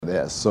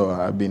there. So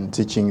I've been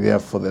teaching there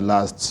for the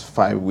last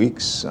 5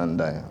 weeks,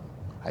 and I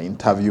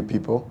interview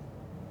people.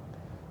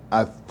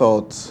 I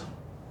thought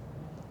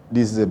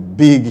this is a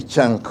big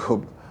chunk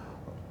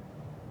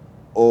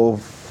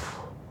of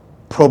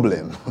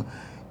problem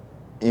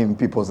in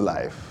people's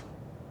life.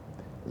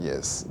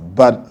 Yes,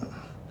 but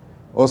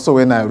also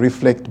when I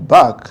reflect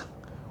back,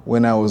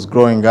 when I was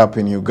growing up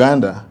in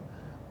Uganda,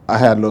 I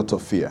had a lot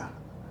of fear.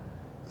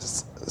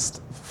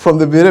 From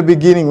the very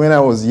beginning, when I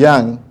was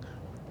young,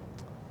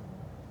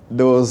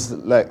 there was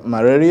like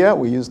malaria.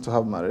 We used to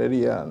have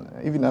malaria,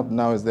 and even up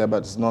now it's there,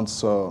 but it's not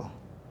so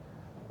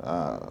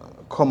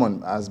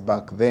common as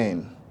back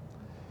then.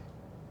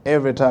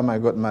 Every time I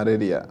got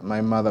malaria,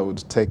 my mother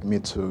would take me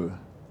to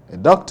a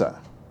doctor,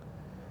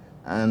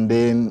 and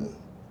then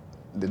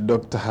the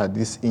doctor had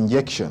this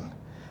injection.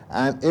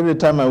 And every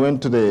time I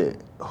went to the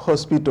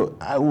hospital,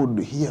 I would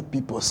hear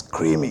people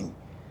screaming.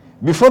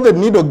 Before the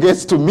needle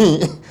gets to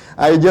me,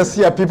 I just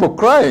hear people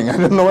crying. I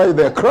don't know why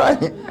they're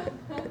crying.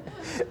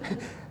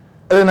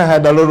 And then I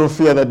had a lot of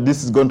fear that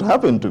this is going to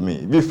happen to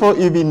me. Before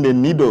even the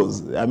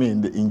needles,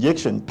 the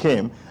injection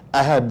came,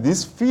 I had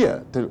this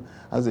fear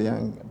as a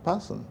young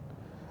person.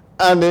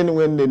 And then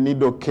when the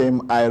needle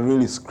came, I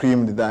really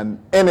screamed than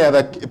any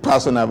other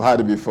person I've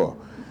had before.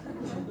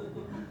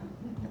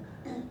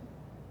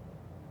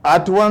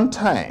 At one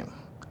time,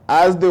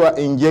 as they were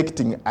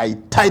injecting, I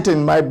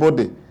tightened my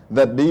body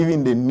that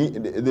even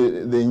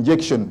the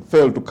injection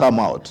failed to come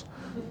out.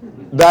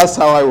 That's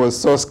how I was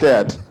so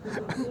scared.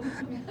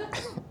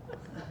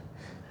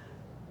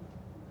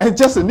 And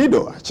just a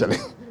needle, actually.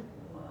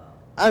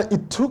 And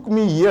it took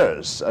me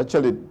years,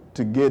 actually,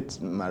 to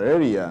get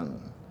malaria.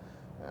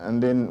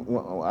 And then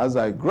as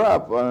I grew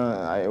up,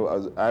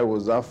 I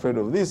was afraid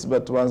of this,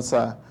 but once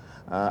I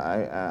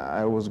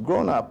was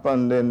grown up,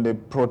 and then they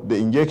brought the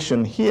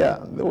injection here,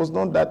 there was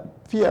not that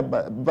fear,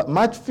 but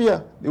much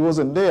fear. It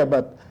wasn't there,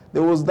 but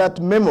there was that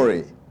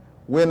memory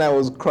when I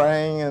was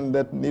crying and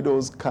that needle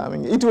was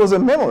coming. It was a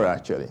memory,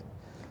 actually.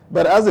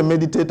 But as a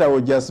meditator, I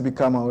would just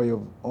become aware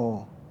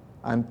of,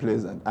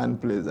 unpleasant,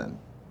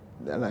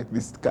 like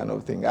this kind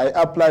of thing. I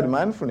applied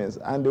mindfulness,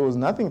 and there was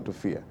nothing to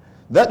fear.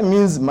 That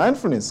means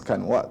mindfulness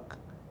can work.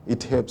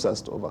 It helps us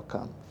to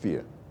overcome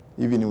fear,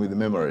 even with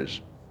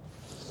memories.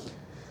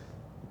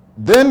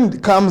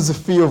 Then comes the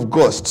fear of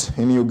ghosts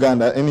in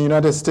Uganda. In the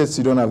United States,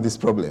 you don't have this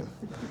problem.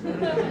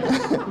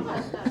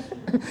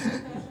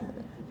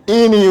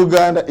 In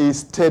Uganda,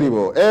 it's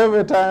terrible.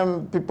 Every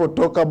time people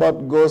talk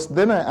about ghosts,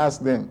 then I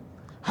ask them,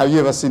 have you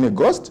ever seen a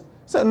ghost?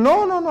 They say,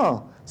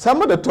 no.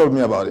 Somebody told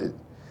me about it.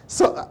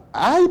 So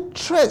I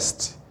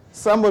traced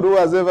somebody who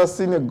has ever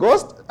seen a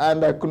ghost,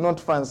 and I could not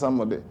find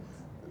somebody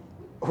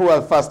who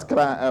had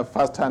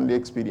first-hand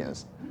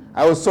experience.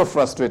 I was so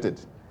frustrated.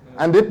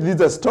 And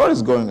these are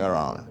stories going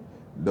around.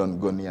 Don't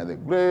go near the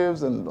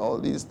graves and all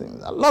these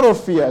things. A lot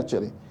of fear,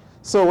 actually.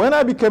 So when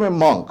I became a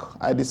monk,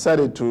 I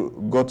decided to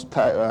go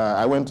to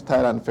I went to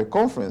Thailand for a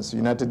conference,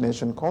 United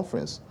Nations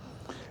conference.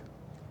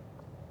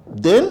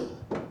 Then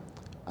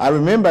I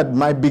remembered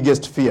my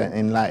biggest fear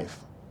in life.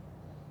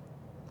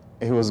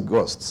 It was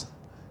ghosts.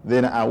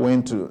 Then I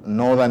went to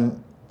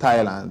northern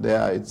Thailand.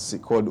 There it's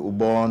called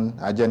Ubon,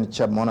 Ajahn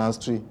Chah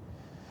Monastery.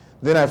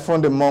 Then I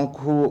found a monk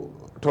who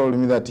told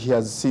me that he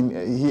has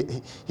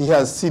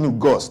seen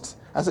ghosts.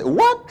 I said,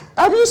 what?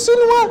 Have you seen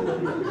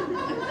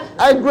one?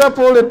 I grew up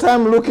all the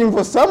time looking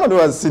for someone who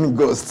has seen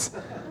ghosts.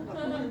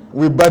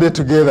 We buddied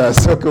together. I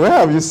said, okay, where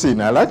have you seen?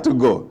 I like to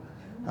go.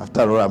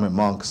 After all, I'm a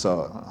monk,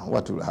 so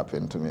what will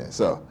happen to me?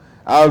 So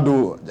I'll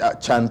do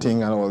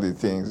chanting and all these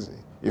things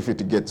if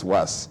it gets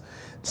worse.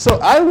 So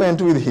I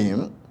went with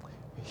him.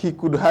 He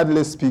could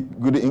hardly speak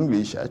good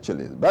English,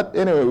 actually. But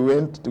anyway, we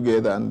went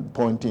together and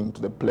pointing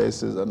to the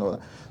places and all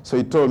that. So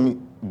he told me,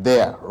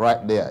 there,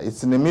 right there.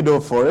 It's in the middle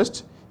of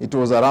forest. It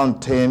was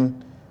around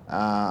 10,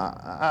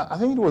 I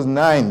think it was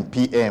 9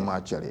 p.m.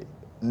 actually,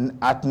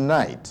 at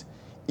night,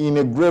 in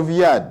a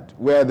graveyard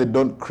where they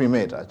don't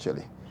cremate,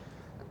 actually.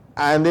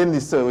 And then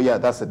they said, yeah,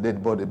 that's a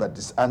dead body, but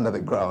it's under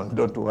the ground,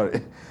 don't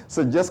worry.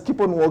 So just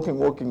keep on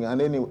walking, and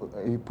then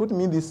he put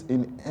me in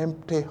an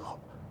empty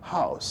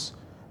house,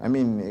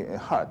 a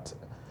hut.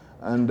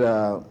 And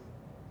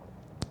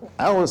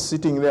I was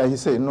sitting there. He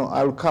said, no,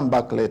 I'll come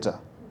back later.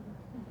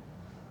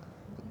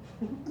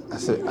 I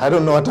said, I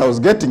don't know what I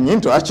was getting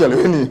into, actually,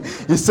 when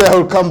he said,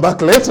 I'll come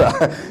back later.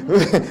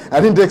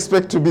 I didn't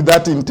expect to be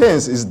that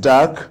intense. It's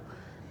dark.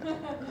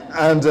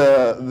 And,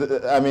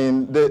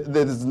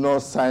 there is no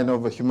sign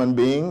of a human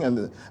being,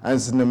 and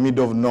it's in the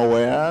middle of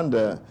nowhere,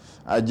 and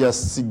I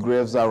just see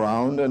graves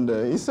around. And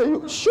he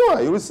said, sure,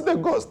 you will see the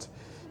ghost.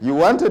 You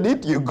wanted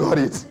it, you got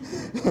it.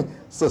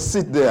 So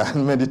sit there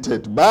and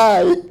meditate.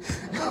 Bye.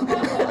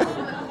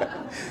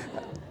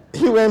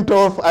 He went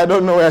off. I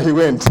don't know where he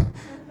went.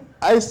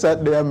 I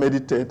sat there,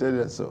 meditated,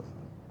 and so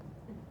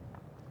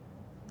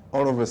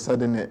all of a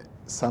sudden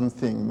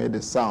something made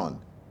a sound.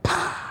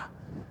 Pah!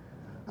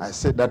 I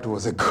said that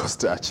was a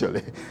ghost,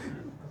 actually.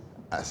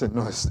 I said,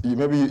 no,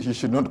 maybe you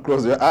should not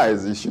close your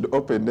eyes. You should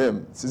open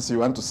them. Since you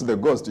want to see the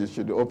ghost, you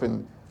should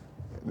open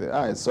the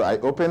eyes. So I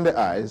opened the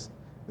eyes,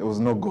 There was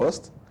no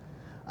ghost.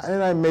 And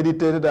then I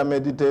meditated,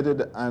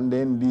 and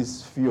then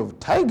this fear of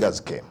tigers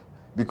came.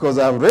 Because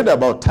I've read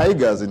about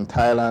tigers in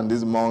Thailand,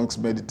 these monks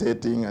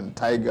meditating, and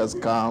tigers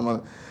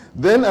come.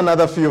 Then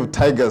another fear of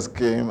tigers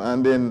came,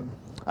 and then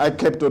I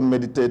kept on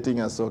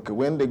meditating. I said, okay,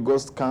 when the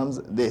ghost comes,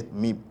 let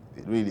me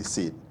really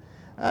see it.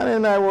 And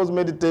then I was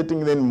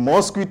meditating, then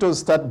mosquitoes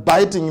start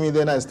biting me,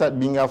 then I start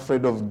being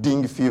afraid of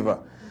dengue fever.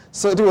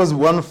 So it was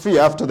one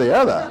fear after the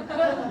other.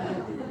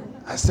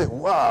 I said,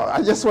 wow,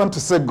 I just want to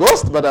say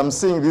ghost, but I'm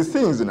seeing these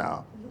things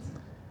now.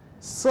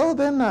 So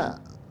then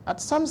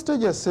at some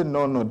stage I said,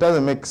 no, it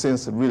doesn't make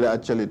sense really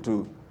actually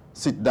to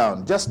sit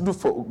down. Just go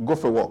for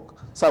a walk.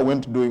 So I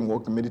went doing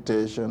walk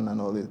meditation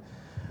and all this.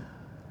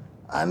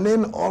 And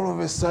then all of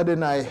a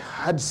sudden I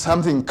had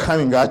something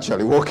coming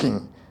actually,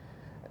 walking.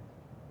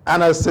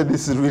 And I said,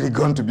 this is really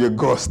going to be a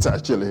ghost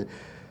actually.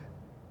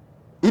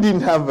 It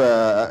didn't have,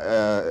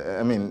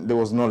 there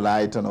was no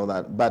light and all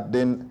that. But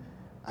then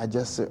I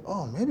just said,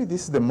 oh, maybe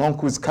this is the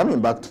monk who's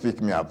coming back to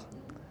pick me up.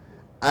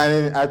 And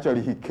then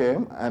actually he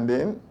came, and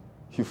then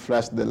he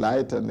flashed the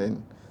light, and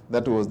then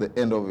that was the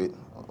end of it.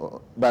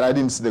 But I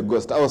didn't see the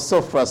ghost. I was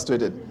so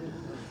frustrated.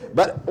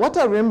 But what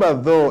I remember,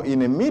 though, in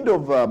the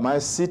middle of my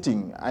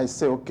sitting, I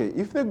said, okay,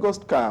 if the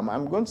ghost come,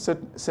 I'm going to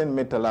send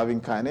metta loving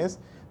kindness.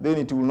 Then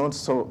it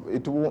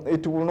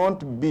will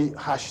not be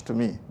harsh to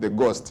me, the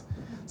ghost.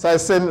 So I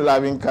send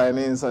loving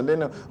kindness, and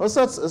then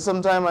also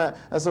sometime I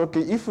said,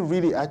 okay, if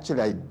really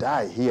actually I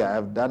die here,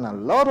 I've done a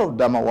lot of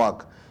Dharma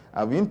work.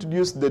 I've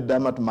introduced the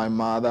Dharma to my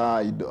mother,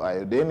 I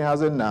then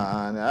has a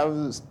nun,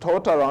 I've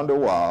taught around the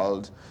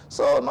world,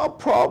 so no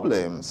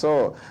problem.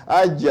 So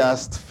I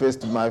just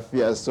faced my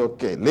fears.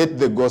 Okay, let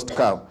the ghost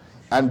come,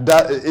 and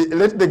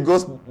let the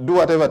ghost do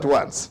whatever it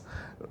wants.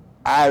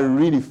 I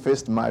really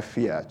faced my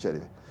fear,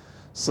 actually.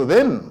 So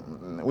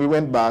then we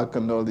went back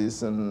and all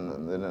this,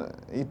 and then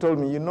he told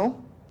me,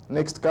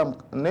 next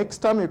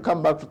time you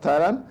come back to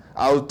Thailand,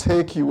 I'll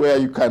take you where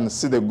you can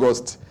see the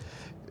ghost.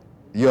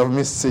 You have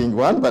missed seeing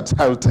one, but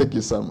I'll take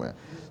you somewhere.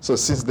 So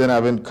since then,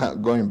 I've been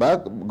gone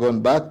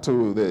back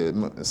to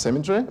the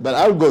cemetery, but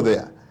I'll go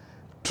there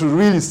to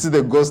really see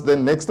the ghost.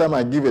 Then next time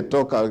I give a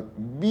talk, I'll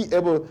be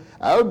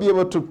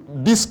able to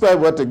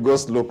describe what a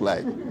ghost look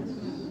like.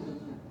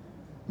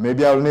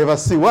 Maybe I'll never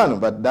see one,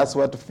 but that's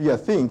what fear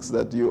thinks,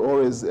 that you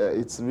always,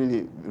 it's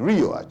really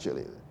real,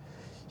 actually.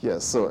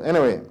 Yes, so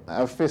anyway,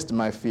 I've faced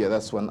my fear.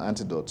 That's one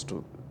antidote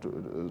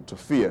to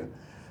fear.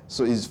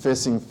 So it's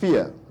facing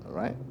fear,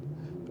 right?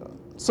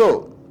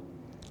 So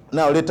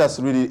now let us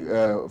really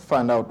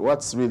find out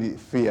what's really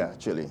fear,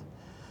 actually.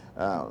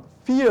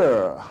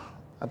 Fear,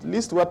 at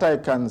least what I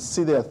can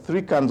see, there are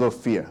three kinds of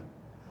fear.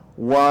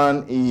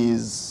 One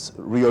is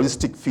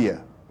realistic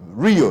fear,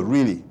 real,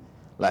 really,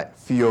 like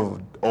fear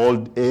of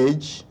old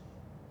age,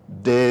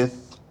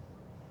 death,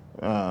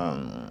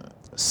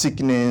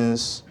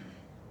 sickness,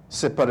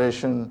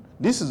 separation.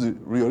 This is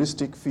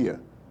realistic fear.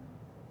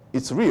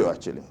 It's real,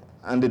 actually.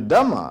 And the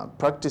Dharma,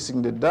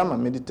 practicing the Dharma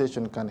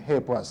meditation can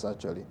help us,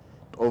 actually,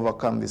 to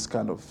overcome this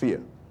kind of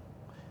fear.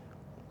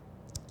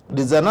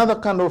 There's another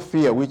kind of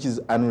fear which is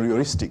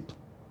unrealistic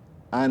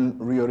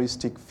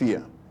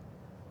fear.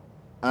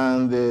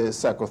 And the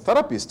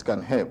psychotherapist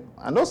can help.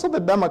 And also the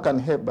Dharma can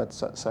help, but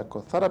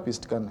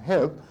psychotherapist can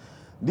help.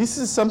 This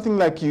is something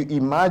like you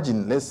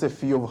imagine, let's say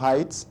fear of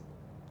heights,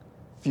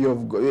 fear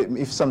of,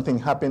 if something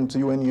happened to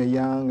you when you're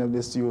young,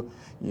 unless you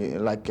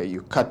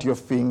cut your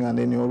finger and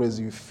then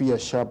you fear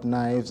sharp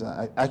knives.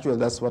 Actually,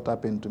 that's what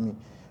happened to me.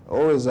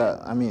 Always,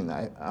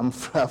 I'm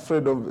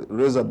afraid of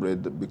razor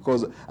blade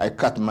because I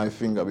cut my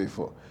finger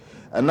before.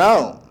 And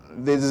now,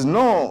 there is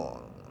no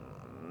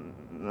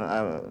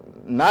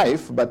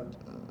knife, but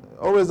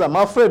always I'm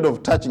afraid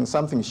of touching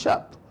something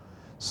sharp.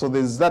 So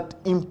there's that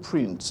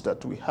imprint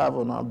that we have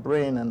on our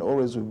brain, and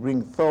always we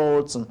bring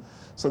thoughts. And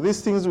so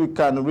these things we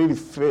can really,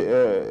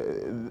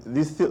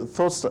 these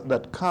thoughts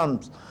that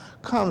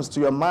comes to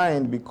your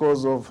mind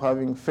because of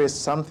having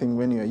faced something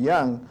when you're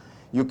young,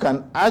 you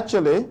can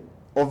actually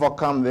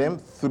overcome them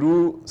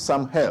through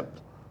some help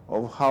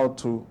of how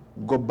to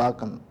go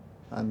back and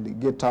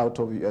get out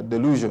of your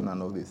delusion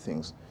and all these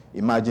things,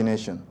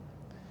 imagination.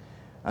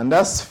 And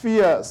that's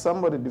fear.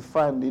 Somebody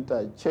defined it.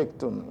 I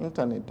checked on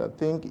internet. I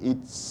think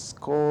it's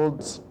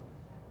called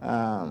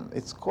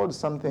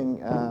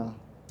something.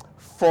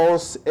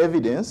 False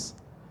evidence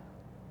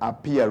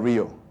appear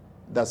real.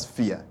 That's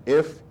fear.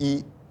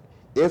 F-E-A-R.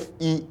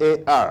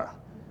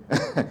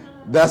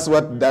 That's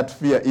what that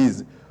fear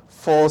is.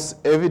 False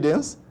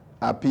evidence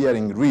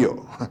appearing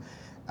real.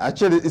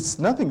 Actually, it's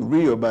nothing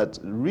real, but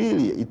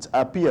really it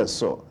appears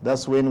so.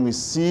 That's when we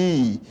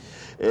see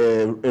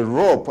a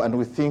rope and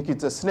we think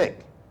it's a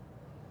snake.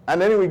 And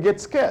then we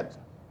get scared.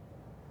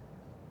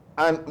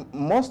 And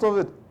most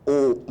of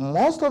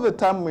the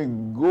time we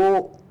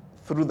go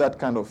through that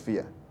kind of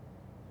fear,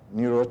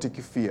 neurotic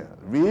fear.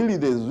 Really,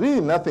 there's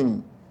really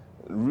nothing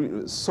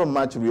so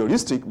much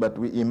realistic, but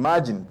we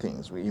imagine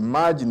things. We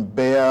imagine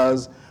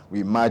bears,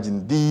 we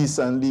imagine this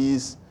and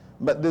this,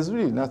 but there's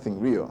really nothing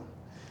real.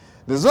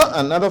 There's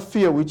another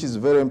fear which is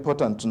very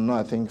important to know,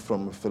 I think,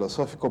 from a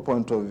philosophical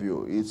point of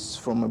view. It's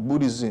from a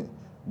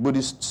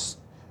Buddhist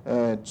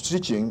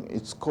teaching.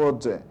 It's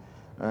called,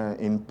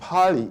 in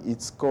Pali,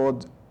 it's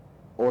called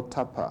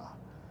otapa.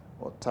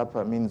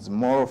 Otapa means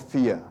moral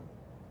fear.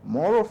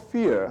 Moral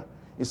fear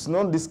is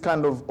not this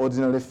kind of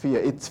ordinary fear.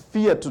 It's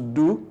fear to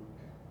do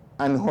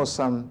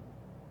unwholesome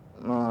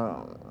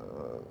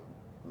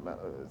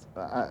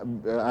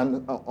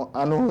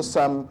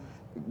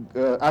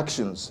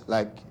actions,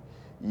 like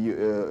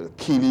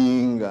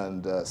killing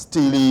and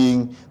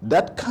stealing.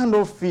 That kind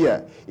of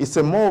fear is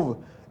a more of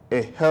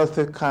a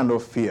healthy kind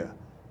of fear,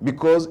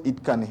 because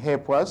it can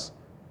help us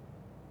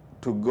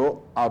to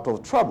go out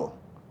of trouble,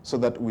 so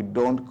that we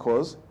don't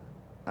cause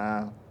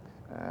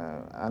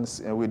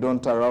we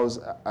don't arouse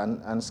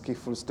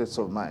unskillful states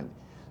of mind.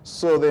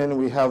 So then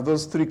we have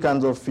those three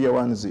kinds of fear.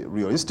 One is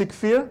realistic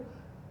fear,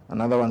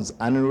 another one is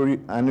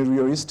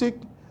unrealistic,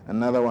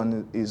 another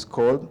one is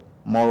called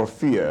moral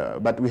fear.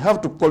 But we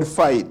have to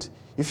qualify it.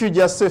 If you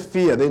just say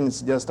fear, then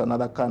it's just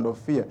another kind of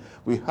fear.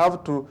 We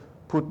have to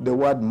put the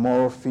word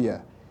moral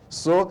fear.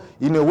 So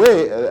in a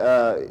way,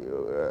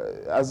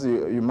 as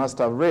you must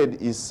have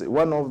read, is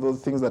one of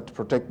those things that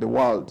protect the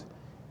world.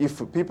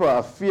 If people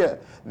have fear,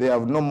 they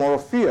have no moral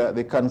fear,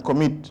 they can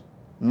commit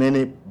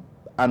many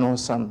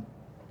unwholesome,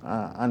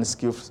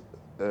 unskillful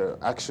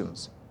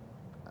actions,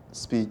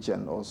 speech,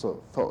 and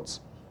also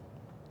thoughts.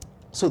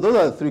 So those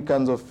are the three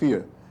kinds of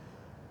fear.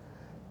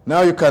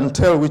 Now you can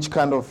tell which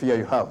kind of fear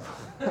you have.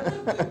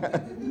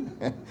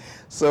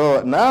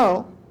 So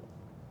now,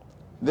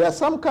 there are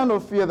some kind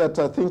of fear that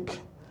I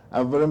think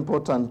are very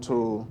important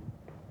to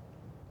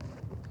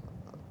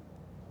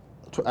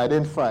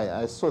identify.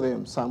 I saw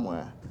them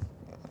somewhere.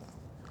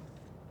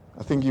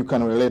 I think you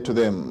can relate to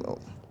them.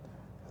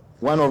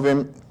 One of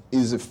them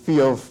is a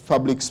fear of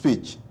public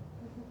speech.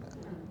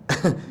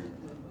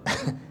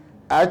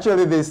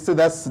 Actually, they say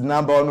that's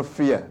number one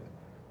fear.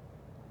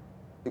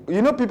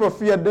 You know, people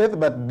fear death,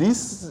 but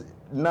this is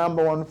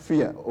number one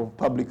fear of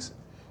public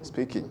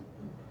speaking.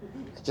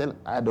 Actually,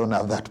 I don't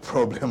have that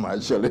problem,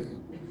 actually.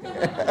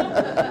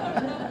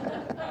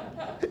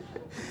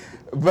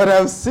 But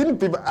I've seen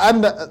people,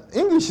 and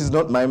English is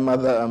not my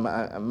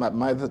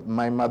mother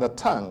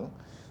tongue.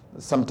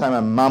 Sometimes I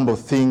mumble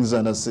things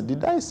and I say,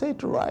 did I say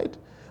it right?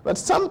 But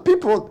some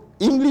people,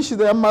 English is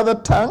their mother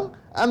tongue,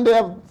 and they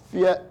have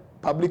fear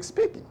public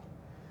speaking.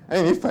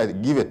 And if I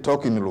give a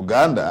talk in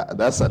Luganda,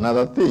 that's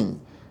another thing.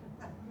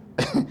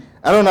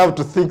 I don't have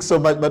to think so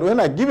much, but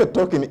when I give a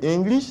talk in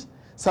English,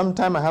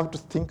 sometimes I have to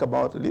think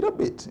about a little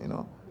bit,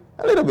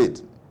 a little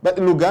bit. But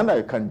in Luganda,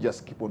 I can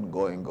just keep on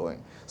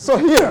going. So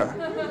here,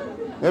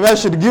 maybe I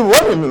should give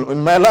one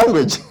in my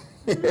language.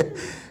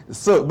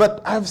 So,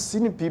 but I've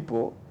seen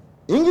people,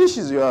 English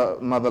is your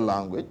mother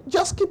language,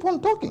 just keep on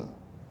talking.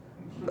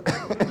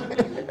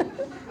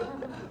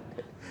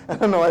 I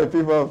don't know why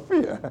people have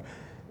fear.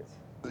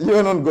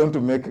 You're not going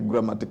to make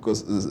grammatical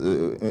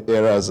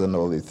errors and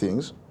all these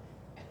things.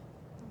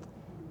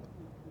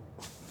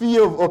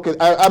 Fear of, okay,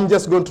 I'm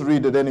just going to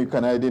read it, then you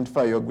can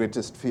identify your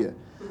greatest fear.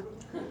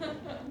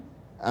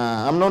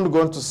 I'm not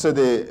going to say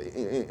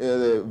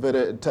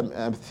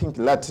I think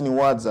Latin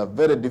words are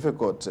very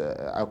difficult,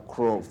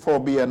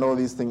 acrophobia and all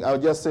these things. I'll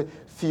just say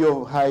fear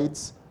of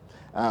heights,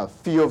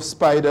 fear of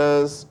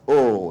spiders.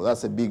 Oh,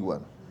 that's a big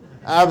one.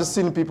 I've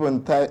seen people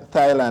in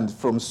Thailand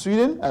from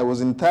Sweden. I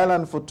was in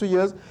Thailand for 2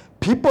 years.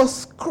 People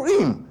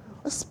scream,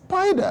 a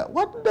spider.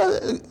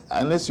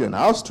 Unless you're in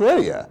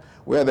Australia,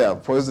 where there are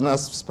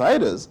poisonous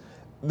spiders,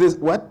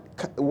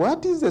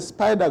 what is a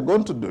spider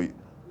going to do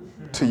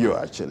to you,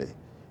 actually?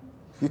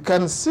 You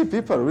can see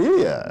people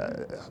really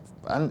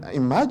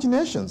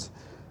imaginations.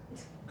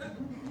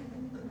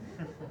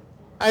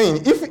 I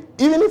mean,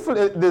 even if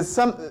there's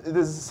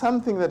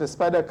something that a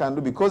spider can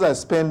do, because I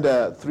spent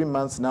 3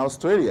 months in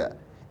Australia,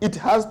 it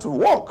has to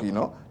walk,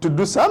 to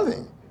do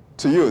something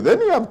to you.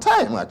 Then you have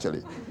time,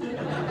 actually.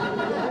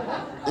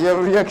 You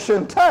have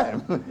reaction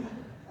time.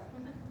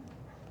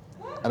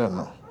 I don't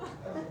know.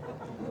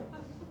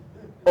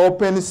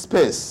 Open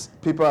space.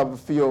 People have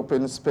fear of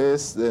open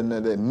space. Then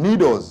the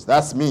needles.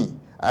 That's me.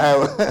 I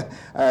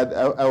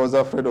was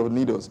afraid of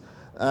needles.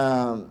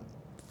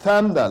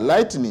 Thunder,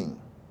 lightning.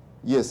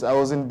 Yes, I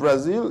was in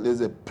Brazil.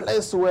 There's a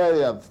place where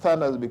they have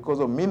thunders because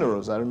of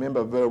minerals. I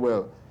remember very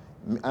well.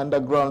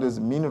 Underground is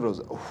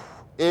minerals.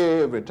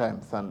 Every time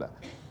thunder.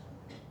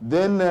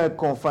 Then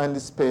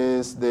confined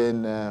space.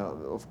 Then,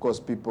 of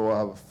course, people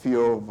have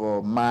fear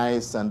of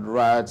mice and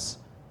rats.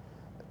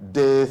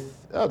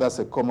 Death. Oh, that's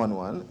a common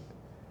one.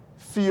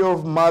 Fear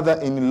of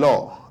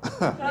mother-in-law.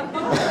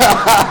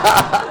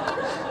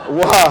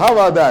 Wow, how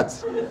about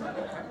that?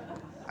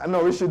 I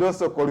know we should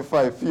also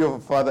qualify fear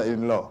of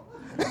father-in-law.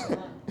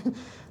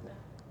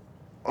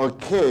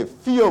 Okay,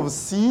 fear of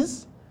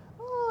seas.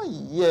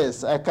 Oh,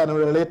 yes, I can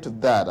relate to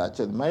that,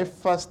 actually. My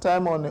first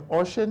time on the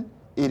ocean,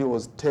 it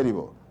was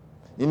terrible.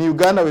 In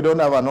Uganda, we don't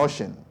have an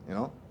ocean,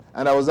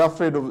 and I was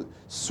afraid of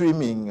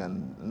swimming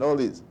and all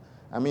this.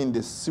 I mean,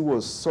 the sea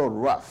was so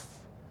rough,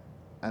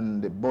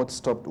 and the boat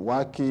stopped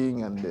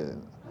working,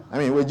 and I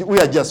mean, we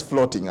are just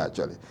floating,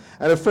 actually.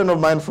 And a friend of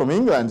mine from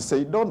England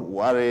said, don't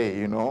worry,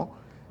 you know.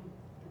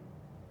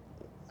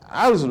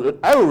 I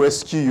will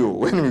rescue you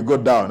when we go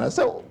down. I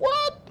said,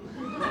 what?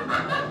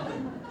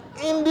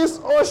 In this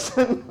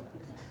ocean?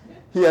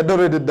 He had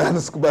already done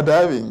scuba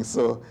diving.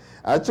 So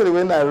actually,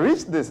 when I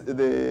reached the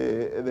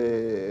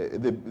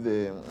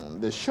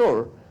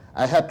shore,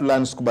 I had to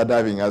learn scuba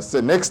diving. I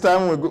said, next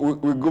time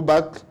we go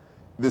back,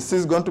 the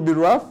sea's going to be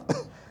rough.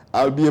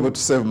 I'll be able to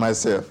save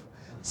myself.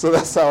 So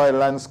that's how I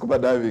learned scuba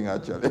diving,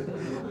 actually.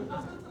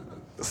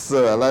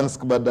 So I learned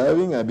scuba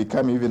diving. I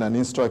became even an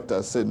instructor.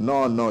 I said,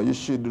 no, you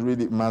should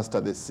really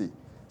master the sea.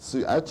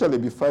 So actually,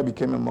 before I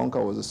became a monk, I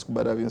was a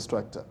scuba diving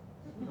instructor.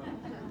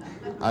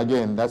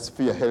 Again, that's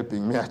fear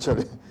helping me,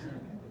 actually.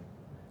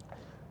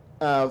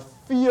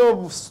 Fear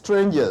of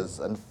strangers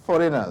and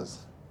foreigners.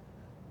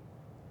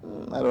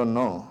 I don't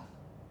know.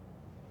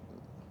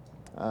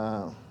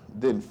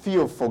 Then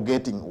fear of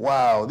forgetting.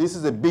 Wow, this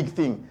is a big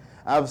thing.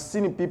 I've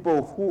seen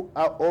people who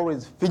are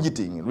always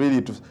fidgeting,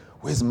 really,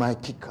 where's my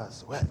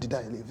kickers? Where did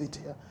I leave it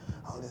here?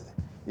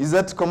 Is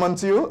that common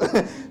to you?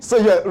 So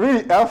you're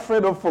really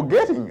afraid of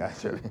forgetting,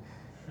 actually.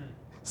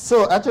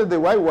 So actually, the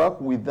way I work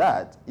with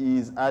that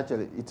is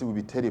actually, it will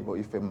be terrible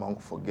if a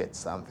monk forgets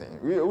something.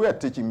 We are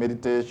teaching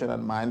meditation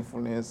and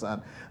mindfulness,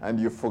 and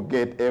you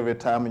forget every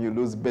time, you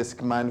lose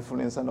basic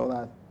mindfulness and all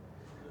that.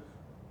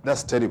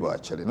 That's terrible,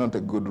 actually, not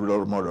a good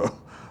role model.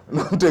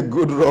 Not a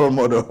good role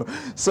model.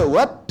 So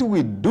what do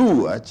we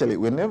do, actually?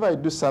 Whenever I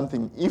do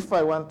something, if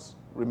I want to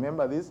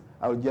remember this,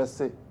 I'll just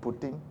say,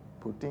 put it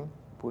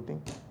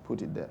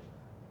there.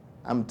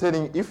 I'm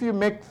telling you, if you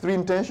make 3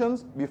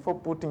 intentions before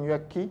putting your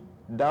key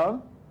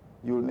down,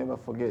 you will never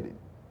forget it.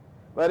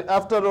 But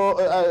after all,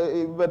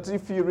 but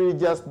if you really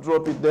just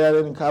drop it there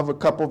and have a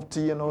cup of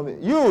tea and all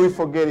that, you will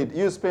forget it.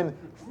 You spend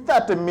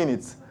 30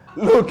 minutes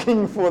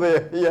looking for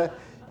the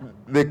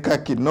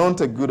key.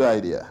 Not a good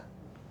idea.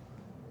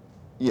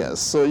 Yes,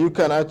 so you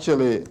can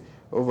actually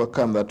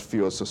overcome that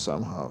fear also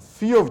somehow.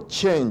 Fear of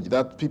change,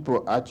 that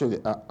people actually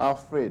are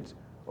afraid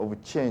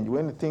of change.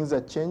 When things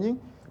are changing,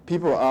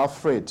 people are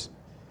afraid.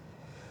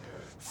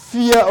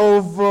 Fear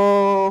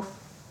of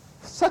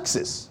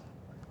success.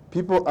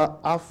 People are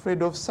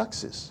afraid of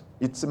success.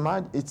 It's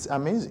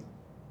amazing.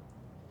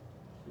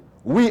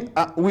 We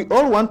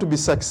all want to be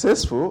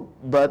successful,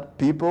 but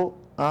people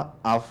are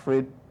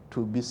afraid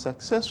to be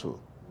successful.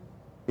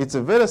 It's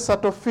a very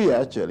subtle fear,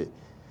 actually.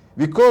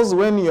 Because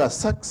when you are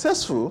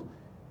successful,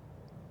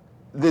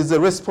 there's a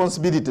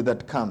responsibility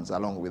that comes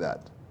along with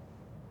that.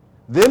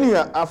 Then you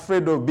are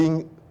afraid of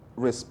being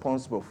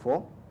responsible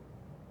for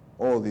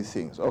all these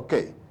things.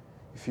 Okay,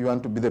 if you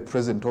want to be the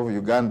president of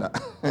Uganda,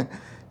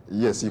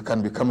 yes, you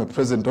can become a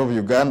president of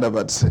Uganda,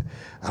 but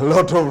a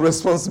lot of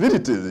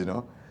responsibilities, you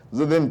know.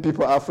 So then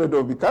people are afraid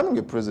of becoming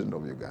a president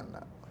of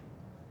Uganda.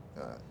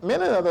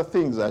 Many other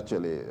things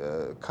actually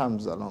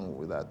comes along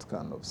with that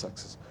kind of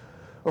success.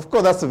 Of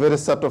course, that's a very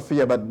subtle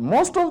fear, but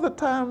most of the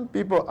time,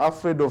 people are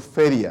afraid of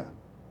failure.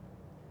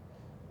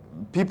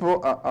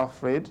 People are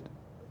afraid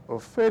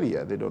of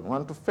failure. They don't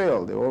want to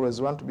fail. They always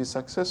want to be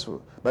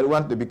successful. But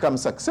once they become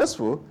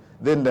successful,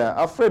 then they're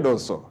afraid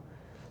also.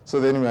 So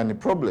then we're in a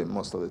problem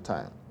most of the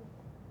time.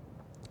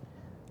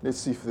 Let's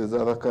see if there's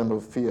other kind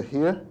of fear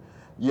here.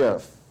 Yeah,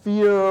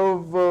 fear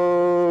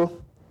of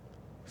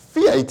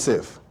fear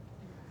itself.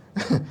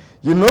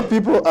 You know,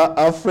 people are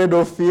afraid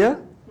of fear.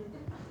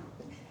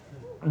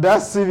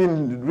 That's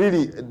even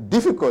really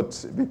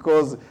difficult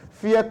because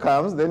fear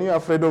comes, then you're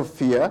afraid of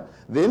fear,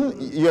 then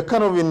you're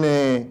kind of in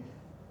a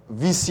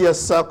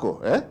vicious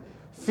circle.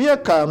 Fear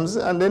comes,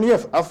 and then you're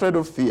afraid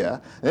of fear,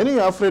 then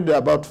you're afraid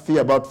about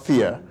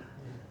fear.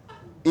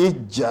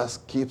 It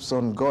just keeps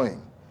on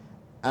going.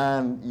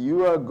 And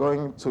you are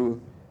going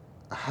to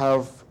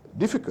have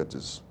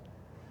difficulties.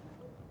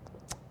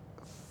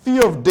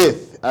 Fear of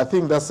death, I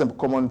think that's a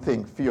common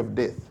thing, fear of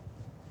death.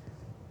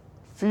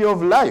 Fear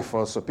of life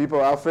also. People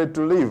are afraid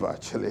to live,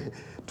 actually,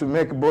 to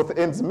make both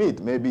ends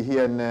meet. Maybe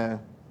here in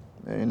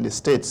the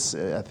States,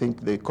 I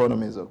think the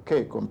economy is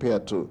okay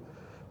compared to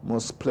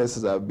most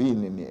places I've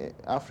been in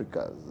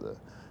Africa. It's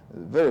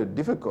very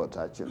difficult,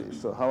 actually.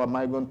 So how am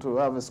I going to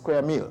have a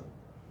square meal?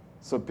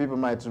 So people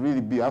might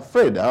really be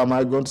afraid. How am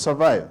I going to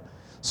survive?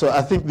 So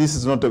I think this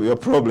is not a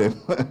problem.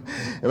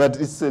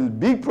 But it's a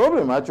big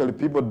problem, actually.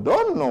 People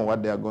don't know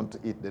what they are going to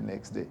eat the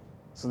next day.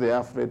 So they are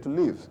afraid to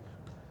live.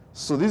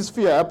 So this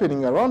fear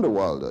happening around the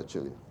world,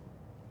 actually.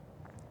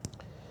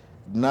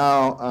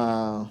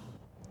 Now,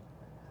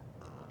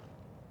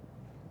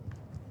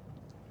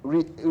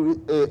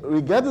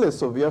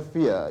 regardless of your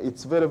fear,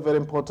 it's very, very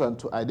important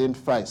to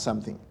identify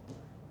something.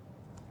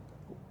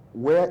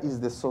 Where is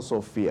the source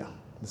of fear?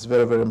 It's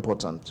very, very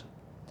important.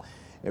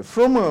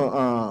 From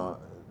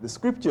the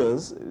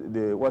scriptures,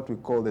 what we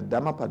call the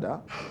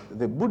Dhammapada,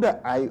 the Buddha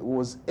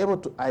was able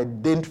to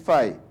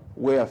identify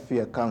where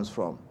fear comes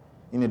from.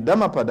 In the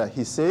Dhammapada,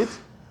 he said,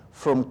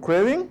 from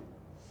craving,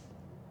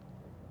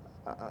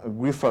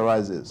 grief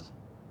arises.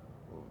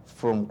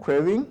 From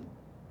craving,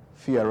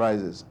 fear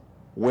arises.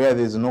 Where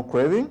there's no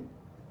craving,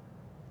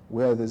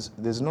 where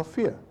there's no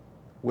fear.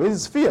 Where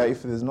is fear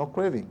if there's no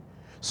craving?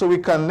 So we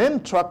can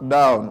then track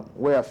down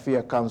where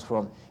fear comes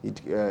from.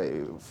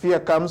 Fear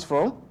comes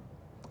from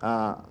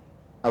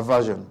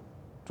aversion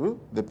to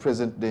the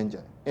present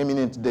danger,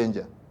 imminent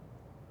danger.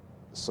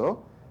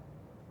 So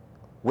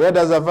where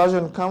does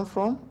aversion come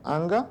from?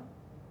 Anger.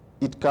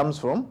 It comes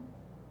from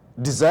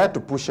desire to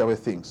push away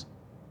things.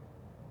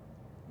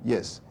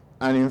 Yes.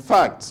 And in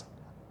fact,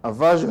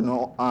 aversion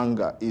or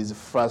anger is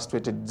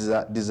frustrated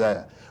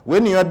desire.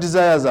 When your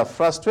desires are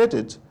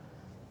frustrated,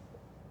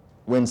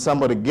 when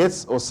somebody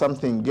gets or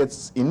something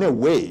gets in a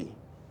way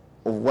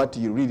of what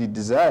you really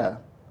desire,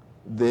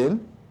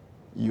 then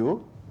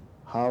you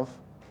have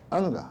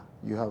anger,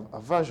 you have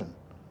aversion.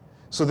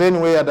 So then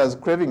where does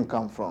craving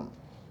come from?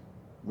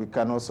 We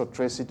can also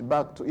trace it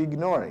back to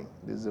ignoring.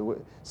 There's a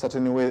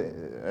certain way,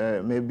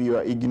 maybe you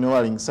are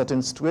ignoring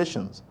certain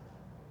situations.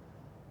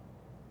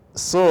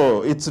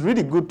 So it's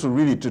really good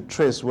to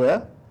trace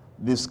where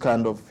this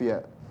kind of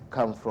fear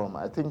comes from.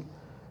 I think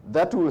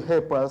that will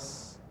help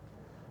us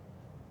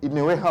in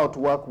a way how to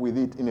work with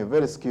it in a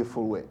very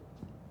skillful way.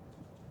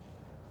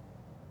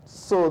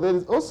 So there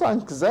is also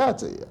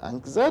anxiety.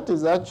 Anxiety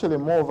is actually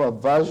more of a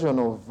version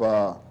of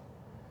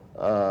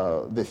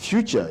the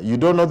future. You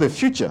don't know the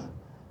future,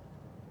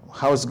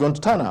 how it's going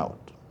to turn out.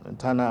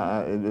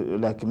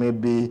 Like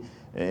maybe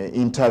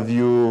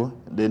interview,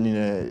 then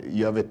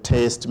you have a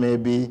test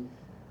maybe.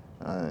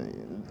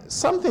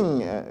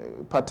 Something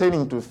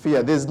pertaining to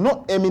fear. There's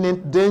no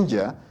imminent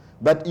danger,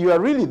 but you are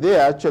really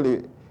there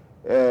actually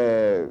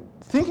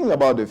thinking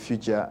about the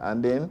future,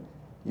 and then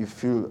you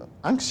feel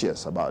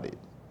anxious about it.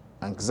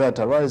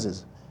 Anxiety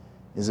arises.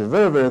 It's a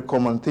very, very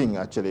common thing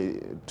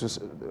actually,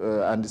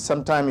 and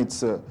sometimes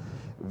it's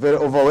very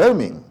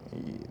overwhelming.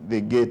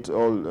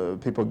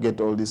 People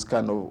get all these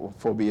kind of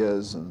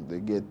phobias, and they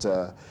get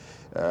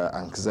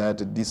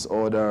anxiety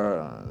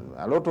disorder.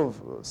 A lot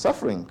of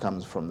suffering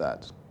comes from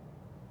that.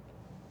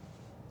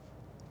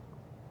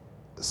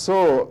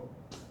 So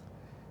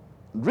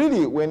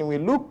really, when we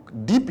look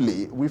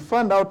deeply, we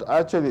find out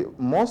actually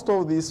most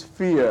of this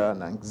fear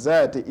and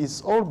anxiety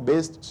is all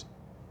based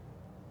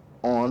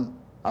on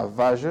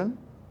aversion.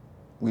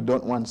 We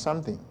don't want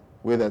something,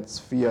 whether it's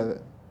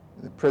fear,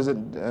 the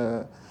present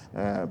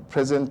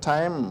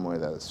time,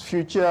 whether it's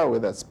future,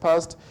 whether it's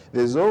past.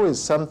 There's always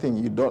something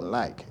you don't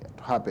like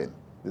to happen.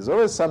 There's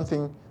always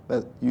something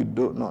that you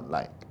do not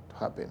like to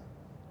happen.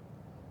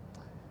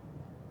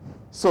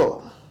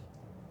 So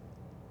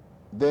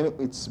then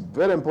it's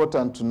very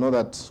important to know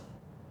that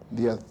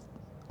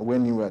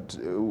when we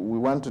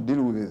want to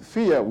deal with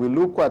fear, we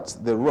look at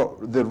the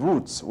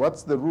roots.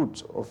 What's the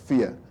root of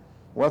fear?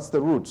 What's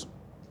the root?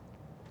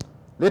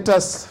 Let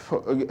us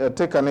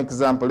take an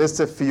example. Let's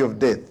say fear of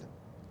death.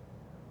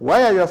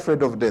 Why are you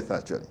afraid of death,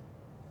 actually?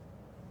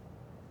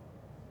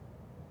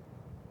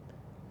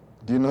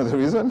 Do you know the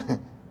reason?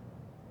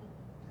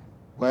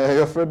 Why are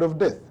you afraid of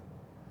death?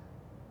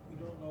 We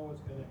don't know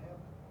what's going to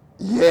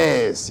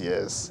happen.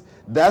 Yes.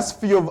 That's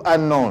fear of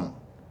unknown.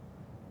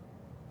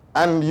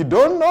 And you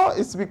don't know,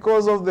 it's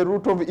because of the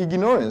root of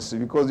ignorance,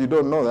 because you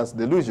don't know, that's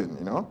delusion,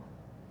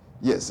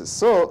 Yes,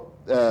 so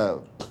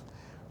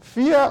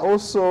fear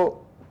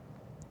also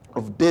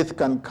of death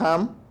can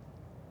come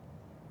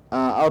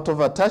out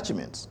of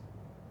attachments.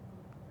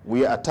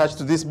 We are attached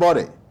to this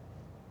body.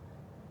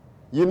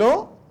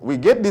 We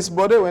get this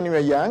body when we are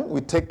young, we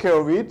take care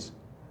of it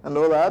and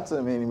all that.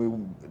 We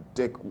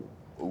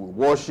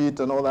wash it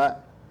and all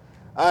that.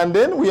 And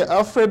then we are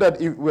afraid that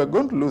we are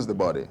going to lose the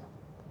body.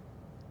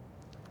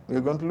 We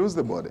are going to lose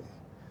the body.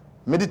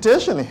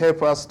 Meditation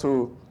helps us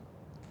to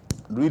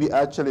really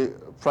actually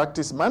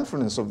practice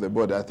mindfulness of the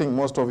body. I think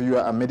most of you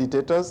are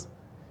meditators.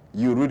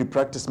 You really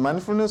practice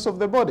mindfulness of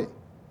the body.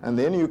 And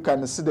then you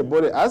can see the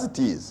body as it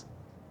is.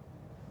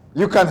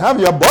 You can have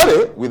your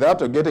body without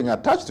getting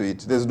attached to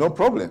it. There's no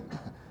problem.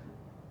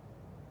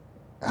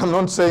 I'm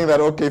not saying that,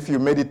 okay, if you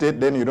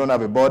meditate, then you don't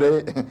have a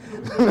body.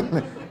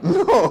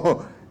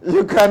 No.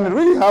 You can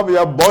really have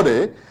your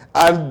body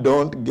and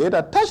don't get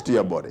attached to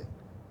your body.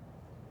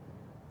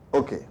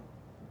 Okay.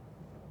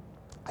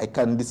 I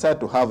can decide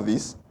to have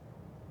this.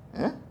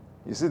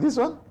 You see this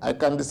one? I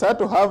can decide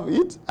to have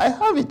it. I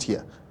have it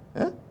here.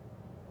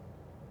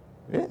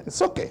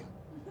 It's okay.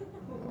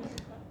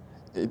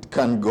 It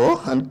can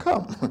go and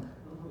come.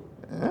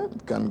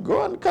 It can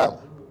go and come.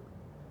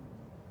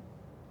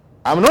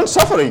 I'm not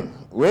suffering.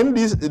 When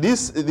these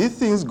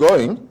things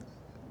going,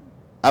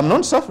 I'm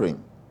not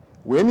suffering.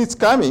 When it's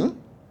coming,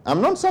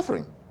 I'm not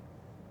suffering.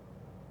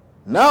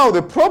 Now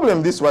the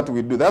problem, this is what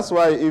we do. That's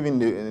why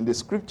even in the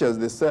scriptures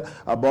they say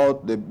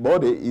about the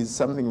body is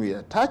something we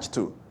attach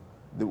to.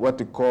 What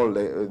we call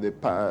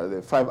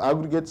the 5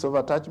 aggregates of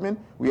attachment,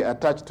 we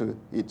attach to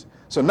it.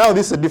 So now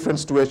this is a different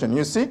situation.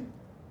 You see?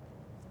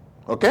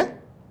 Okay?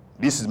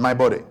 This is my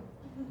body.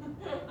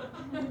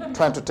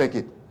 Trying to take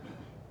it.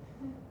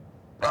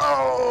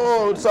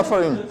 Oh,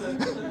 suffering.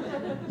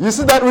 You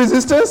see that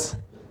resistance?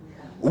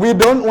 We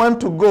don't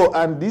want to go,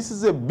 and this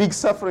is a big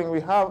suffering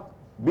we have.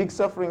 Big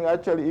suffering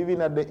actually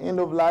even at the end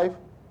of life.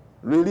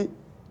 Really.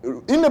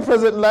 In the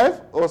present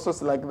life, also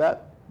like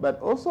that. but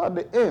also at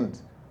the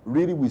end,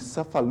 really we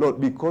suffer a lot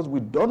because we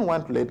don't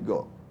want to let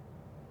go.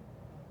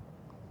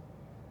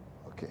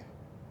 Okay.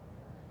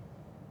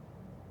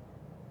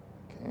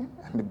 Okay,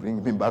 and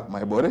bring me back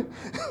my body.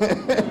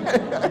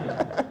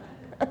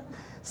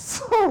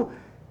 So,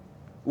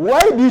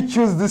 why do you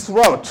choose this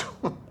route?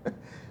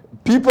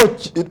 People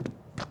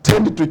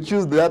tend to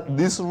choose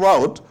this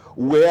route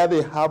where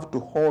they have to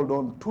hold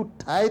on too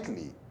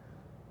tightly.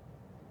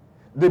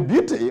 The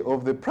beauty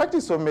of the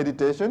practice of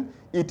meditation,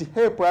 it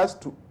helps us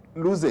to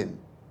loosen,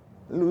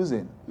 and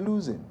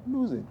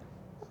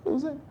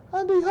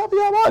you have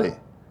your body.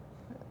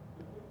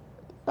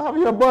 Have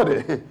your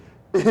body.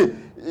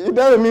 It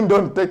doesn't mean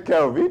don't take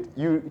care of it.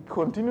 You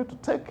continue to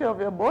take care of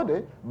your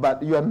body,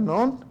 but you are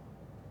not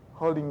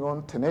holding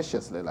on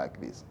tenaciously like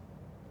this.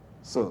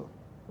 So,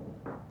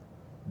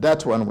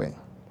 that's one way.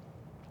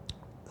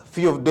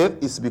 Fear of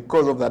death is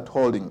because of that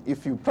holding.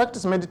 If you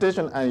practice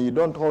meditation and you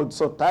don't hold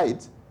so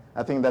tight,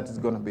 I think that is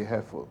going to be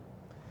helpful.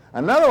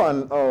 Another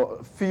one,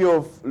 fear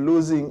of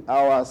losing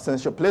our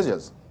sensual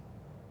pleasures.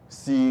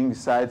 Seeing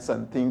sights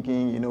and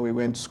thinking, we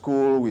went to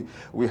school,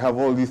 we have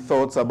all these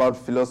thoughts about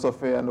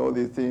philosophy and all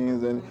these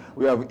things, and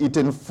we have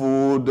eaten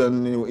food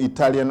and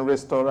Italian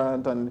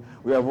restaurant, and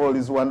we have all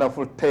this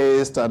wonderful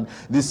taste, and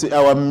this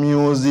our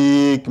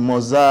music,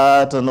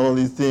 Mozart, and all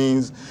these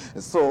things.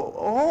 So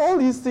all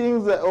these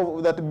things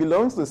that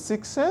belongs to the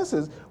six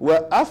senses,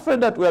 we're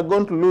afraid that we are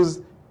going to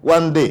lose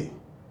one day.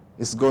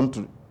 It's going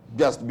to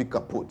just be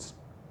kaput.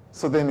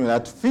 So then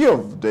that fear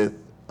of death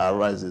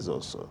arises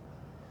also.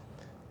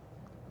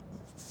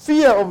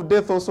 Fear of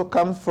death also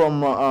comes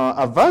from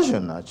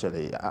aversion,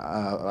 actually.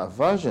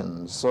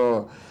 Aversion.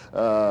 So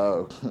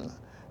there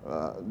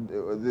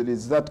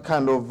is that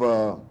kind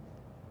of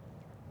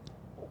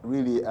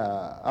really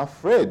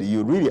afraid.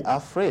 You're really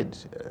afraid.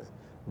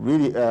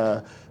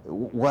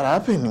 What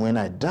happened when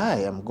I die?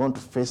 I'm going to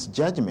face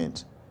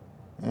judgment.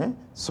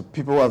 So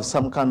people have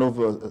some kind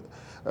of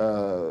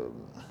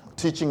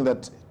teaching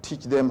that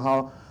teach them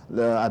how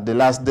at the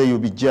last day you'll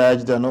be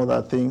judged and all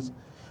that things.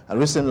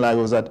 Recently, I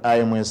was at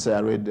IMS. I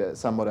read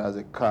somebody has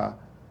a car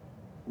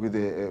with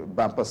a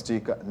bumper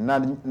sticker,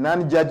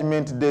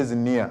 non-judgment days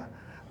near.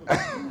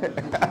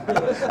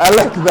 I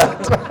like that.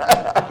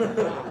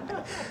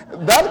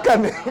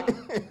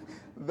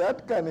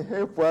 That can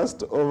help us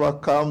to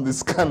overcome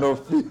this kind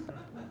of fear.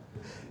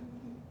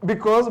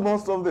 Because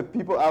most of the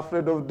people are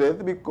afraid of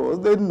death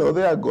because they know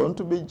they are going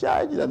to be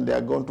judged and they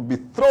are going to be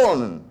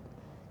thrown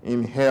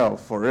in hell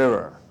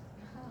forever.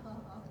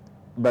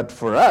 But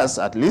for us,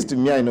 at least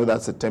me, I know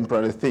that's a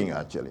temporary thing,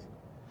 actually.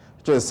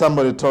 Actually,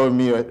 somebody told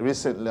me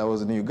recently, I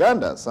was in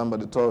Uganda,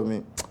 somebody told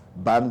me,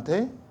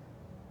 Bhante,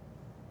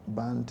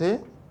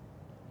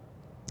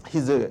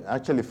 he's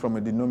actually from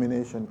a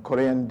denomination,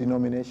 Korean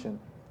denomination.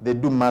 They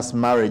do mass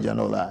marriage and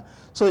all that.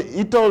 So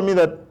she told me,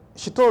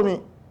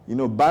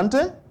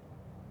 Bhante,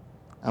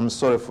 I'm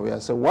sorry for you. I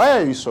said, why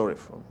are you sorry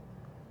for me?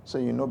 So,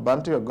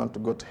 Bhante, you're going to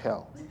go to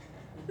hell.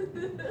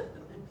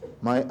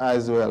 My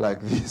eyes were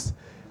like this.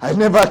 I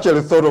never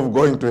actually thought of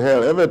going to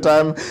hell. Every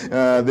time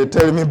they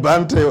tell me,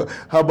 Bhante,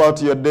 how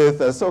about your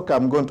death? I said, okay,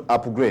 I'm going to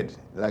upgrade.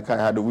 Like I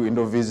had a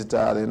window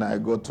visitor, then I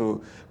go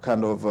to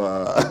kind of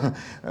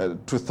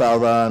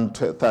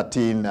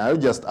 2013. I'll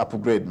just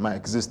upgrade my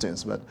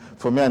existence. But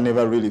for me, I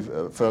never really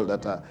felt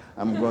that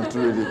I'm going to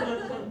really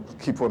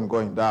keep on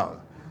going down.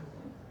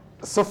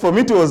 So for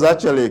me, it was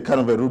actually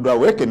kind of a rude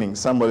awakening.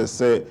 Somebody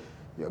say,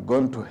 you're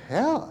going to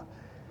hell?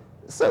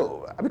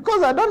 So,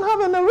 because I don't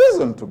have any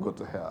reason to go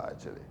to hell,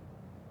 actually.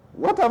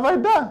 What have I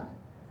done?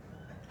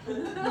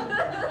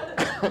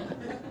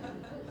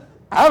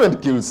 I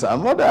haven't killed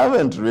somebody. I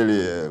haven't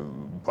really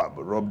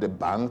robbed a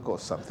bank or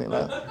something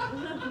like that.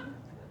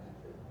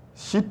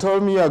 She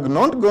told me you are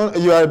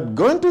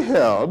going to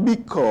hell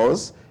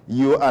because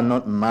you are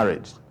not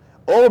married.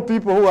 All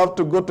people who have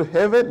to go to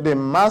heaven, they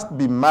must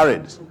be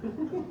married.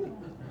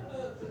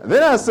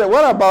 Then I said,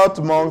 what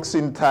about monks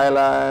in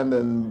Thailand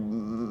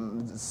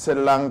and Sri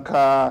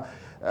Lanka,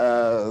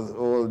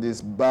 all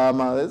this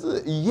Burma?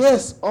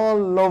 Yes,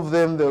 all of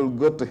them, they'll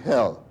go to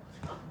hell.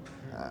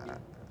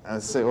 I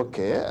say,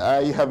 okay,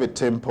 I have a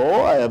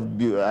temple, I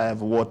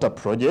have a water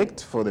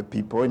project for the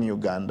people in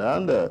Uganda,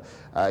 and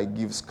I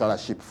give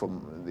scholarship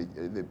from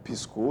the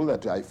peace school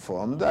that I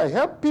formed. I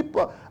help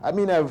people.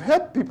 I've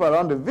helped people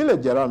around the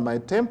village around my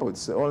temple.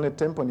 It's the only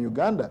temple in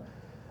Uganda.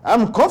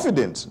 I'm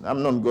confident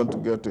I'm not going to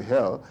go to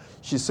hell.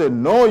 She said,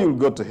 no, you'll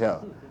go to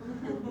hell.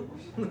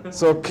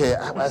 It's okay.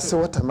 I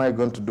said, what am I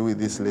going to do with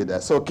this lady? I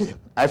said, okay.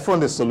 I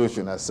found a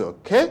solution. I said,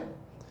 okay.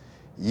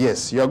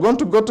 Yes, you are going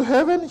to go to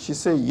heaven? She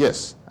said,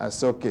 yes. I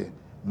said, okay.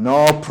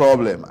 No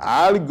problem.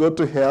 I'll go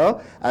to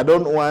hell. I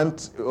don't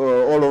want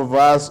all of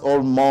us,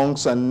 all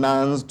monks and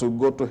nuns, to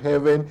go to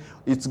heaven.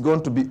 It's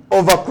going to be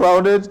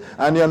overcrowded,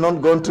 and you're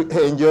not going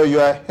to enjoy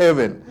your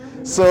heaven.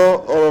 So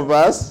all of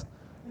us,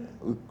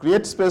 we'll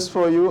create space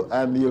for you,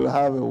 and you'll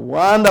have a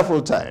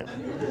wonderful time.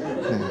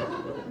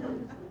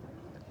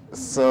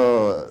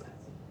 So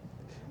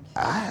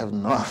I have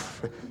no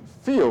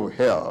fear of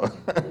hell.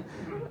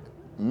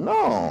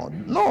 No,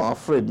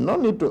 afraid. No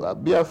need to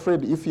be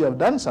afraid if you have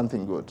done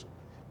something good.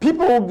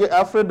 People who get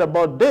afraid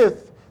about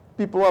death,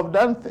 people who have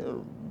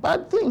done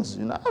bad things,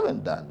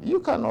 haven't done. You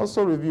can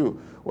also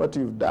review what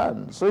you've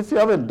done. So if you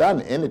haven't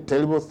done any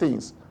terrible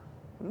things,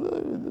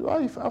 why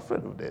are you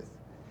afraid of death?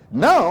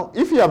 Now,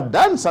 if you have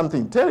done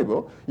something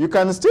terrible, you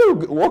can still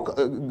go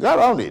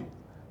around it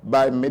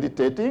by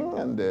meditating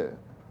and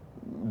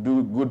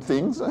do good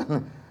things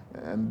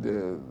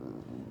and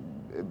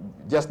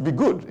just be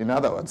good, in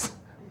other words.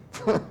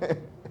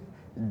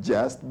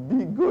 Just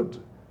be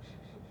good.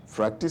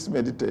 Practice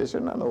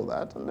meditation and all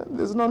that, and then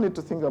there's no need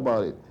to think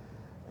about it.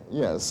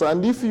 Yes,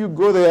 and if you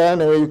go there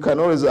anyway, you can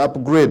always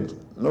upgrade.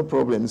 No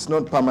problem. It's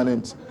not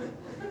permanent.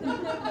 You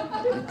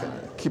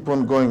can keep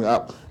on going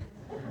up.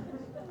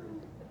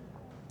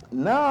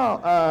 Now,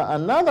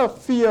 another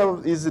fear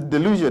is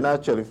delusion,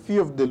 actually.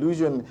 Fear of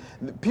delusion.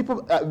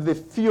 People, the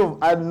fear of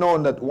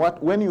unknown, that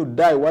when you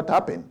die, what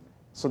happened?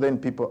 So then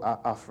people are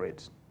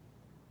afraid.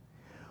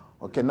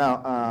 Okay,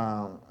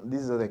 now,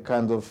 these are the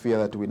kinds of fear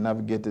that we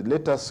navigated.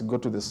 Let us go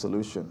to the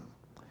solution.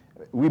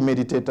 We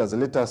meditators,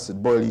 let us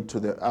boil it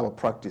to our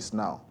practice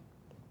now.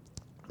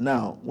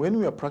 Now, when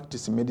we are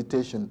practicing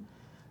meditation,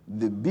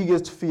 the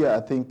biggest fear,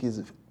 I think,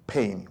 is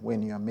pain.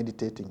 When you are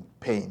meditating,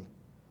 pain.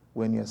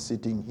 When you are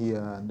sitting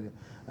here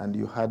and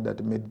you had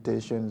that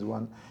meditation, is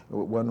one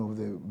of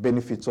the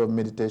benefits of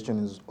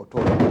meditation is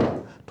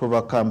to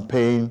overcome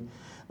pain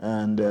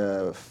and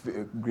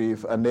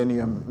grief, and then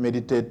you are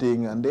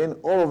meditating, and then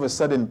all of a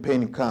sudden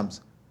pain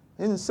comes.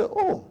 And you say,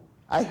 oh,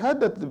 I heard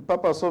that the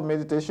purpose of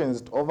meditation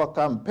is to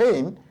overcome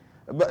pain,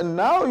 but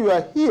now you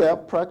are here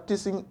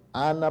practicing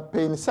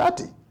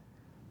anapanasati.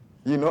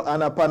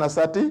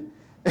 Anapanasati,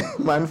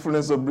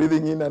 mindfulness of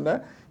breathing in and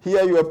out.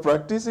 Here you are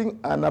practicing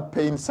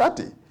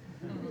anapanasati.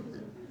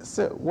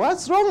 So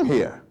what's wrong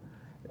here?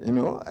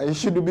 I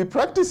should be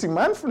practicing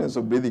mindfulness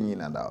of breathing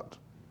in and out.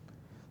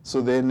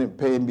 So then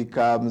pain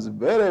becomes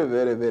very,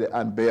 very, very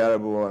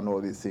unbearable and all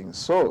these things.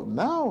 So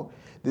now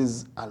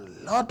there's a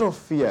lot of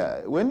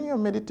fear. When you're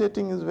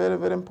meditating, it's very,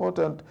 very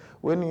important.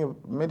 When you're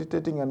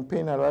meditating and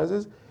pain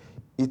arises,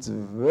 it's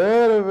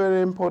very,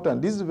 very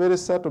important. This is very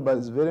subtle, but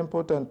it's very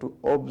important to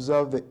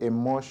observe the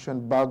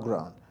emotion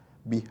background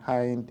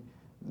behind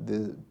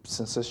the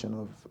sensation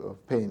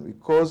of pain.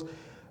 Because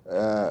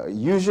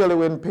usually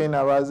when pain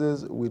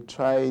arises, we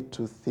try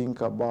to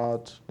think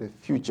about the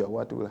future,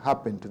 what will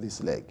happen to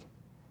this leg.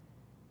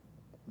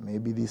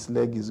 Maybe this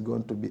leg is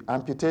going to be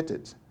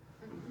amputated.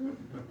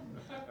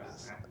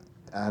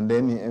 And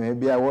then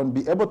maybe I won't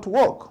be able to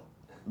walk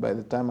by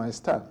the time I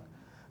stand.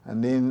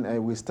 And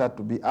then we start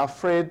to be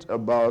afraid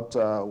about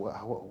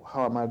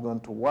how am I going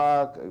to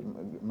work,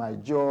 my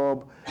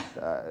job,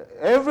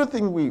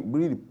 everything we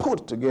really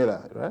put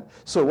together, right?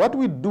 So what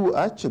we do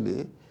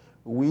actually,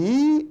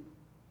 we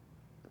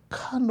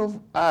kind of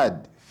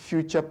add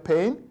future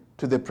pain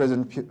to the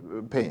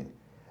present pain.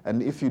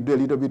 And if you do a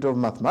little bit of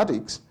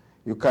mathematics,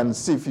 you can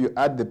see if you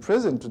add the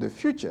present to the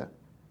future,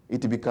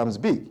 it becomes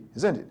big,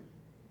 isn't it?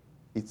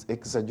 It's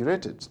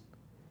exaggerated.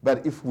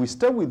 But if we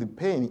start with the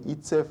pain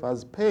itself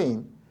as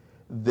pain,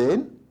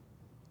 then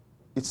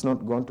it's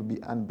not going to be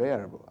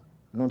unbearable,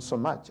 not so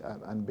much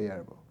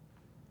unbearable.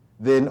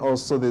 Then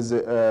also there's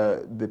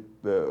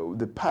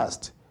the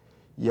past.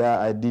 Yeah,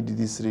 I did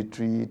this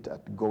retreat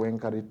at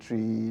Goenka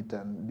retreat,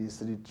 and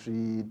this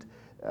retreat,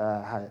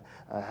 I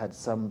had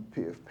some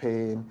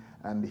pain,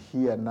 and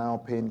here now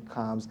pain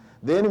comes.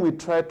 Then we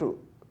try to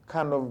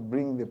kind of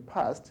bring the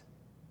past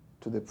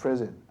to the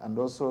present, and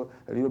also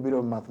a little bit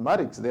of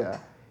mathematics there.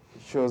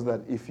 It shows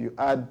that if you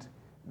add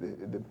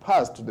the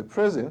past to the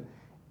present,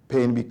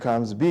 pain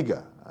becomes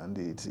bigger, and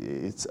it's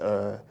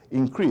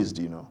increased,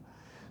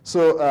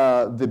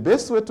 So the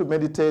best way to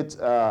meditate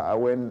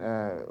when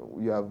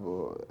you have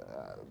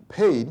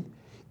pain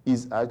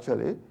is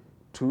actually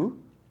to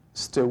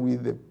stay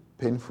with the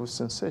painful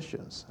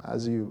sensations.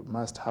 As you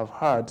must have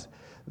heard,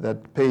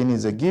 that pain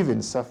is a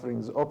given, suffering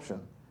is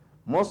option.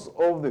 Most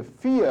of the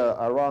fear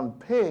around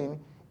pain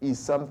is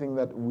something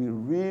that we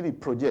really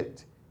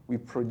project. We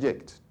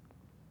project.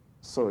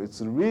 So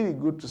it's really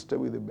good to stay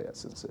with the bare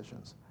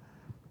sensations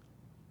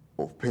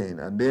of pain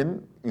and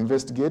then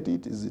investigate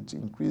it. Is it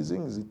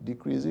increasing? Is it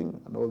decreasing?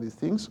 And all these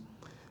things.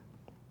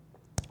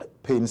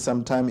 Pain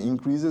sometimes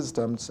increases,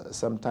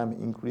 sometimes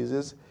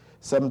increases.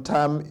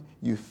 Sometimes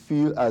you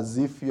feel as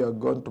if you are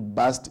going to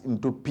burst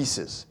into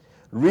pieces.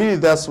 Really,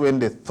 that's when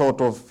the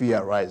thought of fear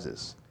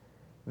arises.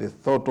 The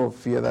thought of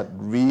fear that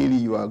really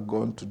you are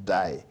going to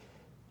die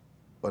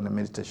on a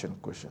meditation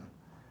cushion.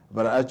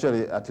 But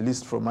actually, at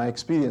least from my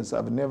experience,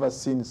 I've never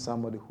seen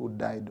somebody who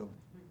died of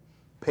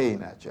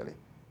pain, actually,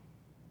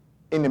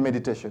 in the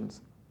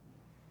meditations.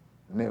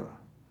 Never.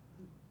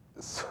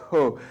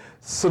 So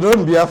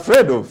don't be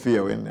afraid of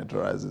fear when it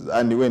arises.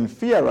 And when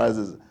fear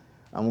arises,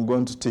 I'm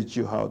going to teach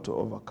you how to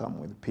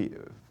overcome with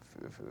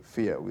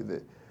fear with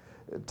the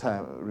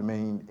time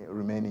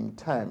remaining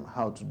time,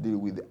 how to deal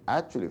with the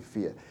actual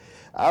fear.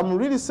 I'm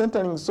really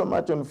centering so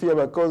much on fear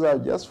because I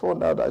just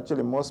found out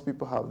actually most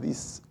people have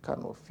this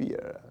kind of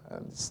fear,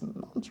 and it's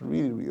not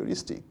really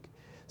realistic.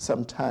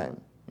 some time,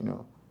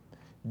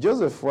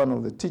 Joseph, one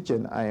of the teachers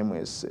in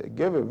IMS,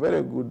 gave a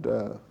very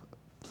good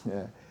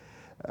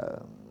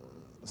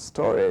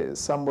story.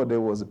 Somebody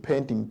was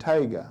painting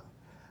tiger,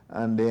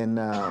 and then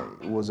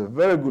it was a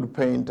very good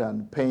painter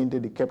and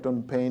painted. He kept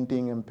on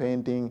painting and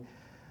painting.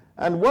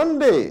 And one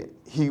day,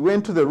 he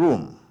went to the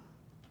room,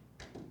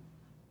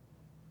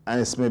 and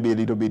it's maybe a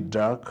little bit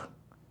dark,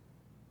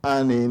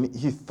 and then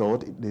he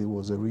thought there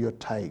was a real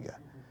tiger.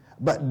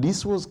 But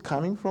this was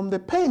coming from the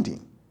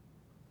painting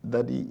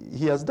that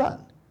he has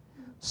done.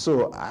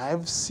 So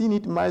I've seen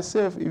it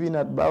myself, even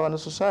at Bhavana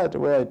Society,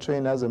 where I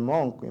trained as a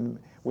monk in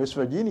West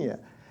Virginia.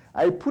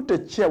 I put a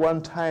chair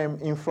one time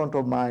in front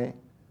of my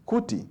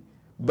kuti,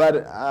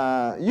 but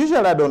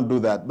usually I don't do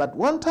that. But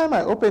one time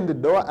I opened the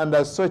door and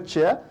I saw a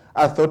chair.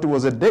 I thought it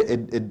was a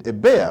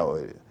bear,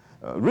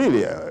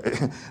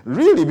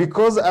 really,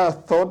 because I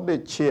thought the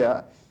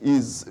chair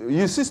is,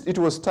 it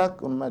was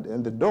stuck on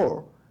the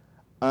door,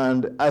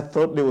 and I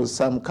thought there was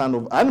some kind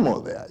of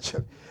animal there,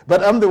 actually.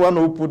 But I'm the one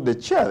who put the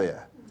chair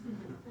there.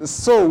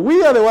 So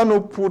we are the one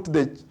who put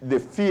the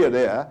fear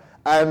there,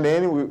 and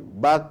then we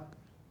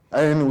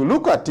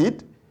look at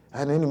it,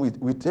 and then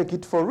we take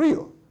it for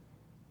real.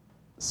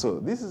 So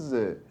this is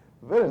a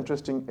very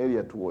interesting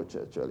area to watch,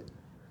 actually.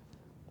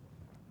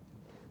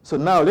 So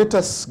now let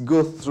us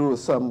go through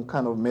some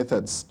kind of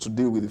methods to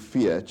deal with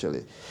fear,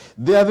 actually.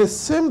 They are the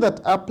same that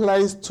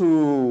applies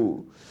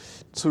to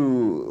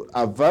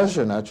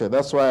aversion, actually.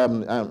 That's why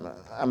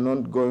I'm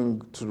not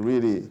going to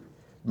really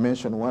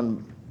mention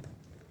one,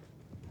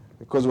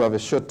 because we have a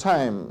short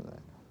time.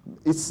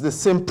 It's the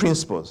same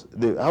principles.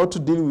 How to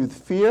deal with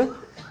fear,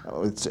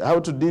 how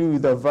to deal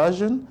with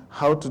aversion,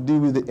 how to deal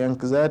with the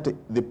anxiety.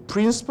 The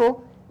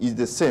principle is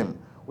the same.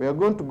 We are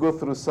going to go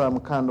through some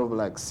kind of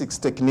like 6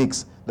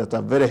 techniques that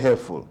are very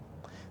helpful.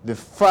 The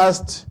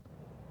first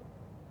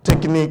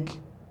technique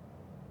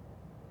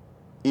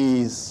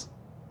is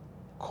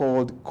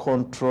called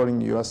controlling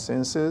your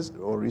senses,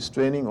 or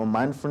restraining, or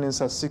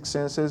mindfulness of 6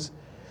 senses.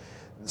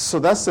 So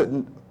that's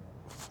the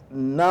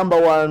number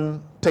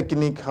one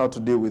technique, how to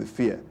deal with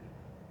fear.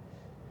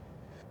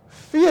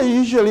 Fear,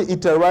 usually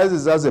it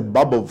arises as a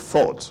bubble of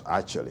thought,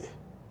 actually.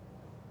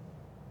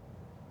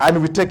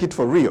 And we take it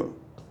for real.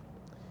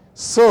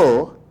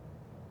 So,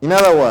 in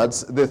other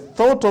words, the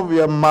thought of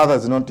your mother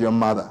is not your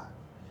mother.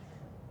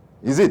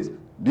 Is it?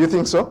 Do you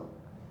think so?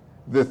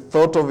 The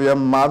thought of your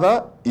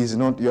mother is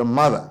not your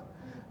mother.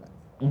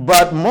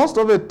 But most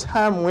of the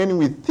time when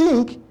we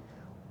think,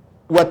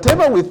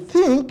 whatever we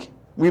think,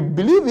 we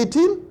believe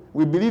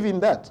in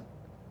that.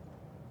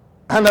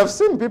 And I've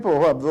seen people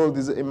who have all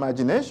this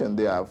imagination.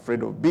 They are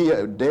afraid of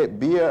bears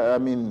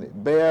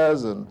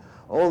and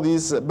all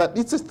these, but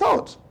it's a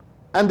thought.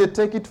 And they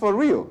take it for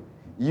real.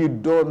 You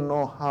don't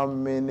know how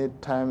many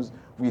times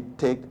we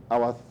take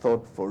our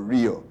thought for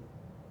real.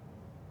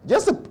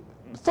 Just a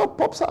thought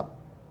pops up,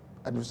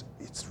 and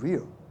it's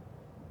real.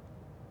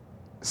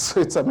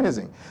 So it's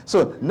amazing.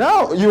 So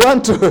now you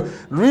want to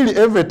really,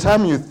 every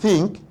time you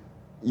think,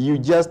 you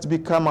just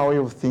become aware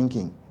of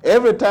thinking.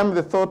 Every time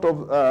the thought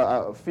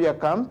of fear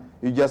comes,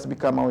 you just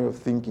become aware of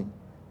thinking.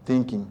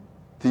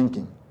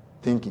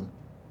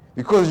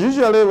 Because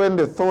usually when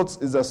the thoughts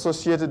is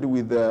associated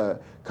with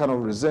kind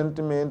of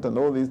resentment and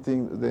all these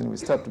things, then we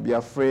start to be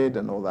afraid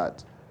and all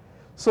that.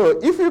 So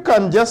if you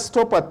can just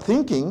stop at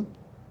thinking,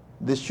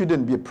 there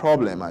shouldn't be a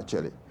problem,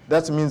 actually.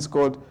 That means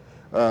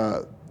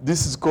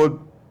this is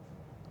called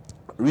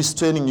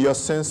restraining your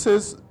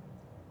senses.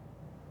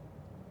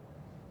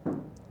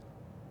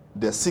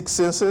 There are 6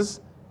 senses.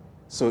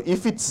 So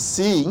if it's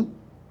seeing,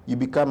 you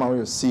become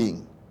aware of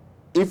seeing.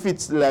 If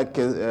it's like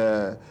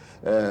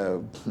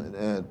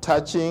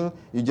touching,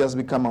 you just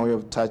become aware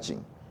of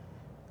touching.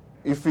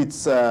 If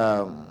it's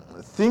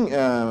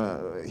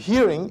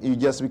hearing, you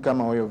just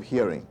become aware of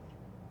hearing,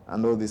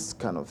 and all this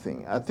kind of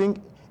thing. I think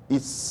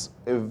it's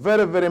a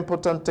very, very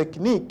important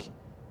technique,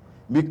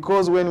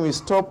 because when we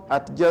stop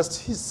at just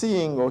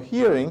seeing or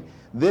hearing,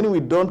 then we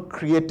don't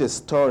create a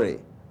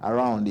story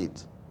around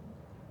it.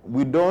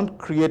 We don't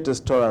create a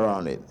story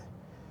around it.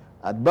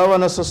 At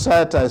Bhavana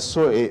Society, I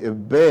saw a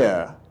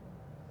bear.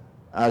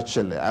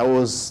 Actually, I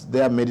was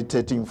there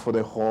meditating for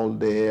the whole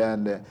day,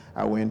 and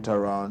I went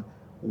around.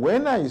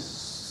 When I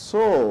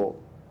saw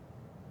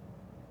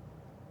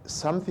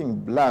something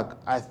black,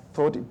 I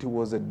thought it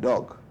was a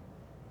dog.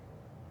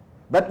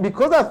 But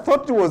because I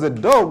thought it was a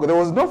dog, there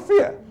was no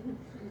fear.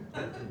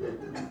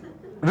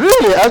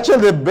 Really,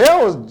 actually, the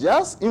bear was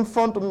just in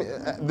front of me.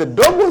 The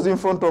dog was in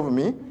front of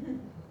me,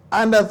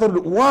 and I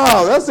thought,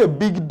 wow, that's a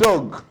big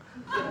dog.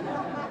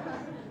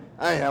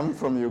 I am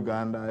from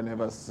Uganda. I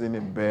never seen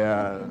a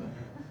bear.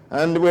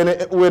 And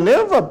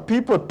whenever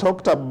people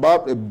talked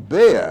about a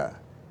bear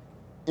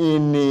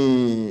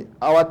in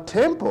our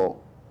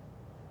temple,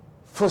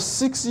 for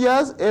 6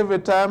 years, every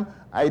time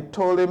I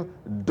told him,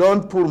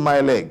 don't pull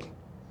my leg.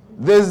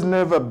 There's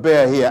never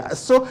bear here.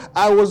 So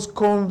I was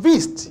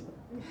convinced.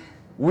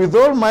 With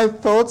all my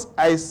thoughts,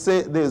 I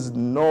say, there's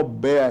no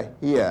bear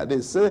here.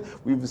 They say,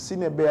 we've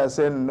seen a bear. I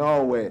said,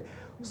 no way.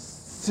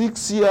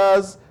 6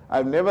 years,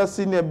 I've never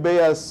seen a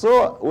bear.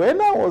 So when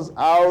I was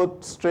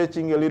out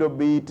stretching a little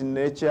bit in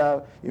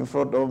nature in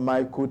front of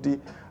my kuti,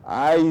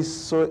 I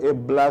saw a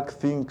black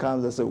thing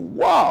come. I said,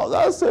 wow,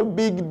 that's a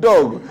big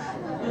dog.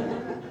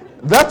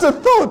 That's a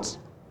thought.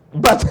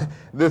 But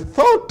the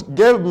thought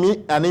gave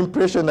me an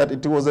impression that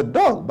it was a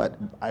dog, but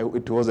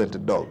it wasn't a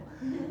dog.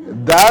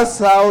 That's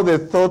how the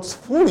thoughts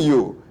fool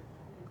you,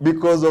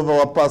 because of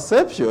our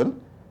perception,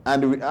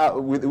 and we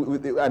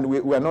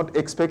are not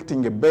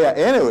expecting a bear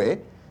anyway.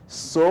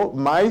 So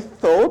my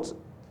thought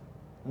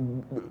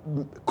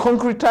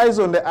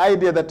concretized on the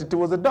idea that it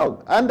was a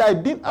dog, and I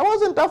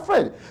wasn't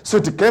afraid. So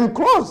it came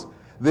close.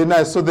 Then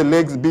I saw the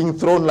legs being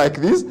thrown like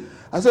this.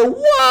 I said,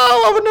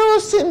 "Wow, I've never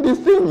seen this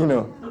thing, you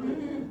know."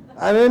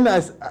 And then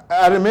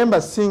I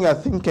remember seeing, I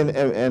think,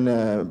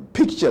 in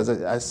pictures.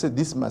 I said,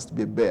 "This must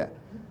be a bear."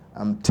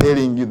 I'm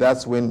telling you,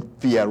 that's when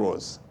fear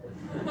rose.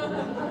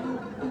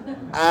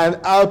 And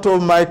out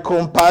of my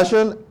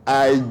compassion,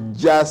 I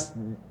just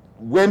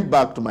went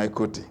back to my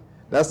kuti.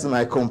 That's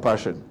my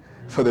compassion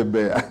for the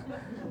bear.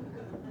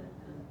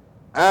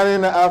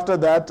 And then after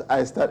that,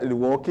 I started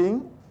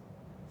walking,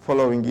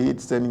 following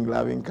it, sending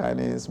loving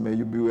kindness, may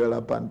you be well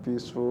up and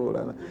peaceful.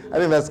 And I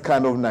think that's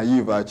kind of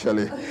naive,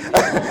 actually.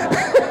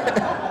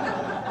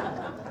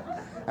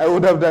 I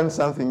would have done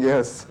something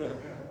else.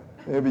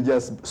 Maybe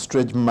just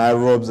stretch my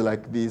robes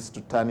like this to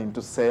turn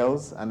into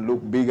sails and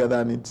look bigger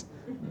than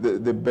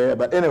the bear.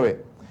 But anyway,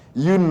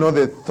 you know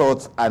the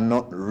thoughts are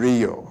not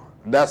real.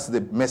 That's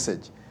the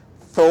message.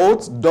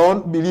 Thoughts,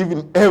 don't believe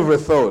in every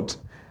thought.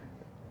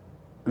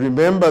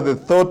 Remember, the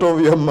thought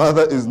of your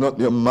mother is not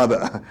your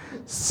mother.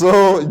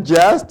 So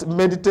just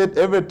meditate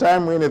every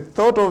time when a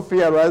thought of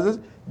fear arises,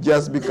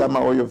 just become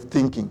a way of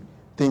thinking.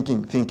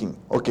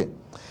 Okay.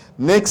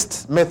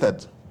 Next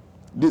method,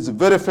 this is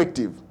very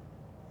effective,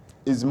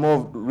 is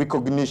more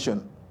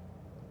recognition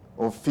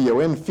of fear.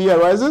 When fear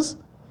arises,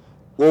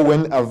 or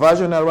when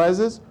aversion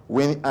arises,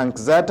 when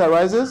anxiety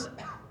arises.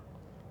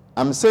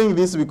 I'm saying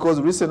this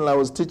because recently I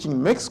was teaching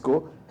in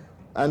Mexico,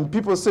 and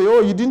people say, "Oh,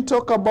 you didn't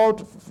talk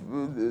about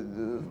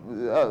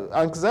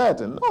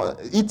anxiety." No,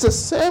 it's the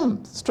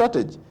same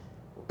strategy.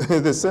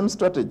 The same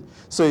strategy.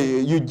 So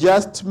you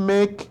just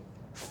make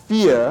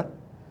fear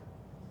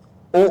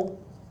or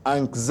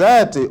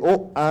anxiety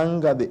or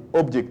anger the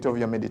object of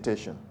your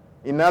meditation.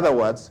 In other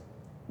words,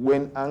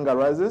 when anger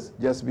rises,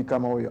 just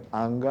become aware of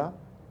anger,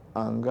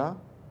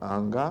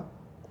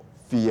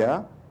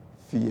 fear,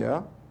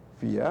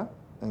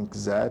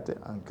 anxiety.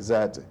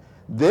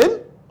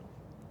 Then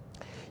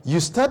you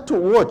start to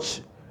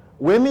watch.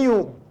 When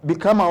you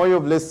become aware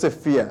of, let's say,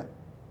 fear,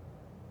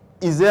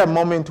 is there a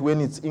moment when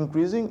it's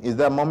increasing? Is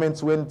there a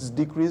moment when it's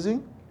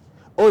decreasing?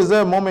 Or is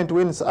there a moment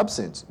when it's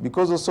absent?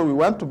 Because also we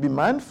want to be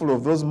mindful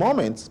of those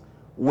moments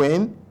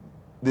when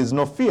there's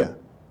no fear,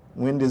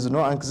 when there's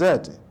no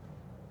anxiety.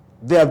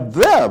 They are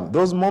there.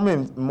 Those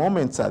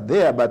moments are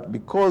there, but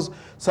because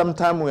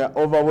sometimes we are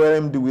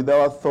overwhelmed with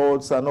our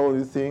thoughts and all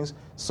these things,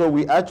 so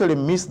we actually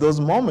miss those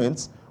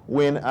moments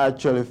when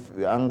actually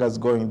anger is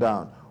going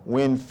down,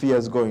 when fear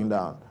is going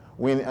down,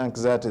 when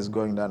anxiety is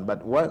going down.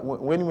 But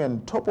when we're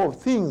on top of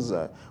things,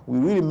 we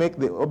really make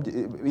the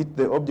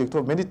object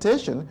of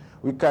meditation,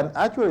 we can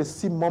actually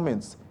see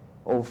moments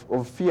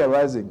of fear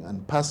rising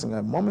and passing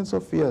away, moments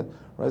of fear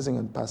rising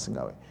and passing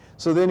away.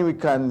 So then we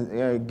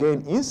can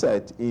gain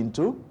insight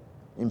into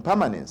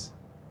impermanence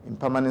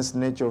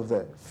nature of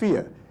the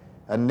fear.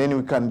 And then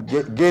we can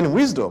gain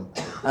wisdom.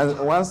 And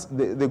once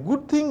the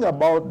good thing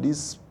about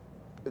this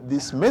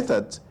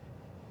method,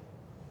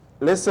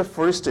 let's say,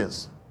 for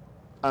instance,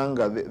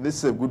 anger. This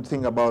is a good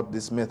thing about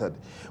this method.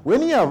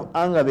 When you have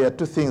anger, there are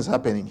two things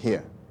happening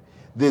here.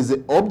 There's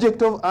the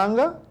object of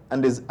anger,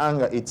 and there's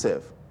anger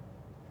itself.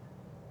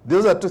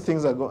 Those are two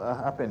things that are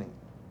happening.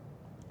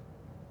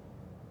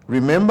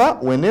 Remember,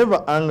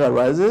 whenever anger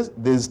rises,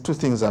 there's two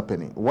things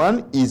happening.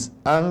 One is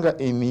anger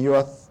in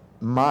your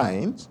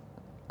mind,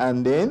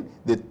 and then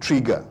the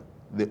trigger,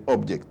 the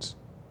object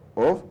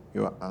of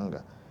your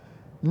anger.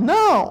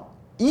 Now,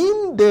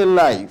 in the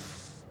life,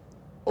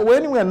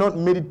 when we are not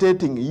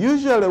meditating,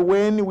 usually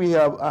when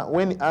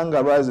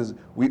anger rises,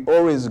 we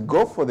always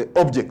go for the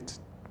object,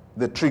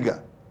 the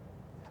trigger.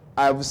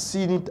 I've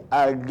seen it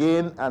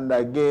again and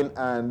again,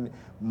 and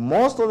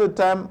most of the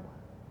time,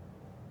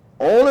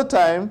 all the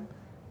time,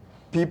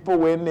 people,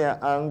 when they are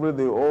angry,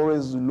 they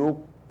always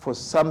look for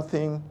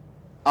something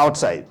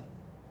outside.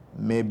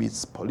 Maybe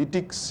it's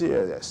politics,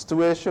 a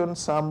situation,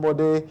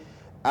 somebody,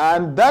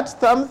 and that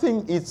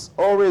something is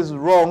always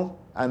wrong,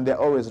 and they're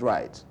always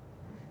right.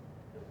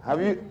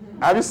 Have you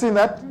seen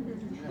that?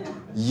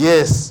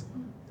 Yes.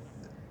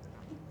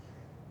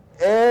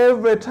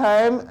 Every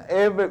time,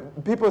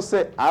 people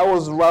say, I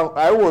was wrong,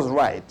 I was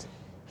right.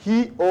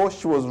 He or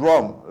she was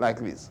wrong, like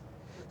this.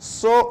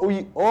 So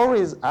we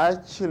always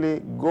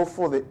actually go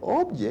for the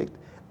object,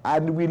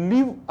 and we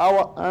leave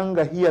our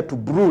anger here to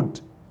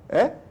brood.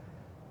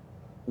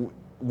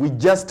 We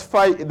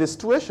justify the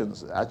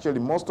situations. Actually,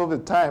 most of the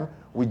time,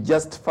 we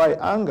justify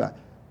anger,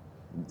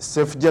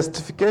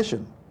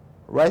 self-justification,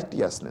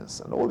 righteousness,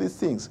 and all these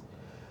things.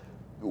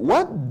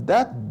 what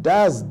that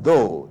does,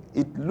 though,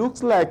 it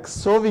looks like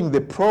solving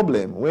the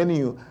problem when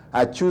you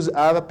accuse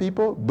other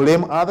people,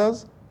 blame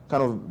others,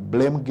 kind of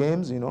blame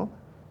games, you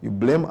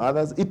blame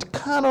others. It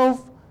kind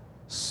of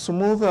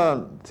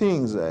smoother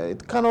things.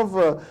 It kind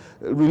of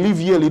relieve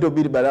you a little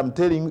bit, but I'm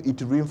telling you,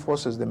 it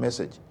reinforces the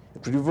message.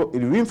 It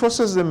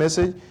reinforces the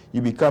message,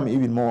 you become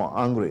even more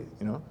angry,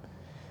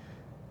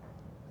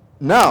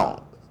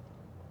 Now,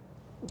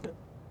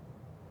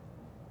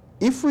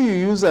 if we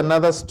use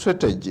another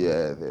strategy,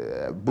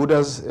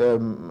 Buddha's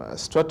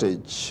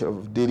strategy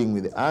of dealing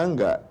with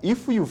anger,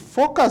 if you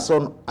focus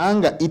on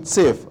anger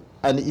itself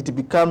and it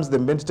becomes the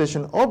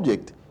meditation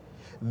object,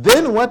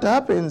 then what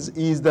happens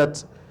is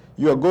that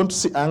you are going to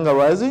see anger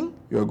rising,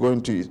 you are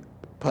going to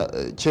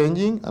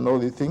changing and all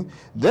these things.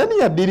 Then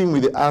you are dealing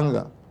with the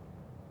anger.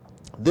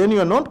 Then you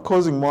are not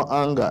causing more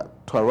anger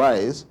to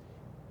arise.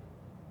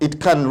 It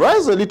can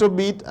rise a little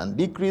bit and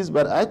decrease,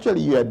 but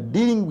actually you are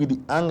dealing with the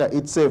anger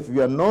itself.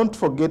 You are not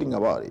forgetting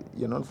about it.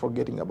 You're not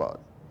forgetting about it.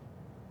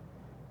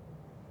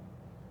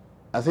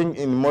 I think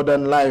in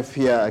modern life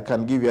here, I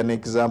can give you an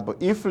example.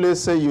 If, let's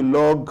say, you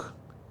go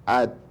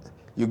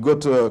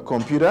to a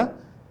computer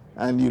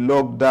and you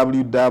log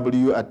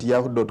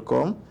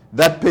www@yahoo.com,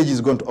 that page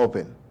is going to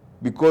open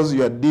because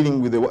you are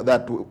dealing with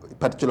that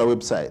particular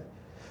website.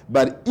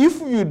 But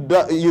if you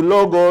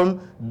log on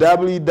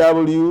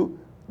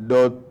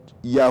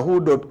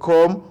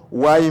www.yahoo.com,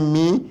 why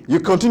me? You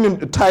continue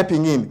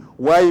typing in,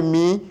 why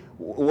me?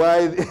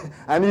 Why?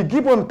 And you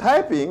keep on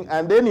typing,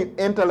 and then you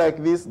enter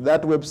like this,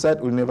 that website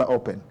will never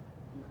open.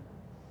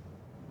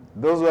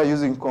 Those who are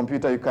using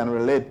computer, you can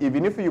relate.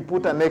 Even if you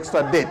put an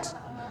extra date,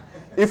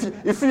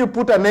 if you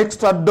put an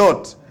extra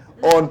dot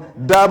on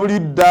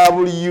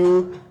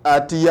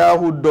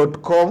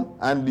www@yahoo.com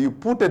and you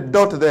put a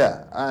dot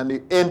there and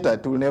you enter,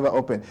 it will never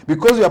open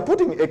because you are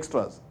putting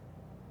extras.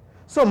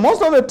 So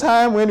most of the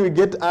time when we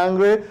get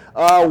angry,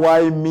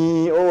 why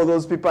me? Oh,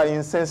 those people are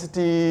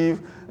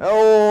insensitive.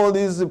 Oh,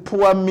 this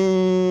poor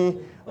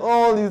me.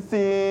 All these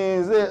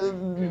things.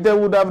 They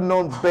would have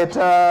known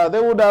better.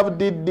 They would have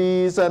did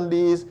this and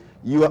this.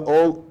 You are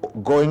all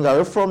going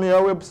away from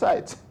your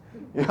website.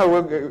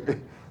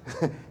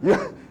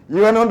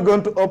 You are not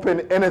going to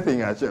open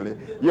anything, actually.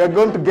 You are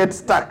going to get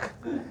stuck.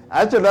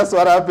 Actually, that's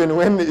what happens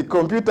when the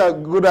computer,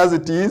 good as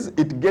it is,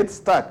 it gets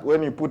stuck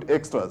when you put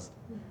extras.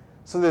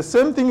 So the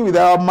same thing with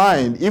our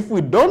mind. If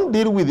we don't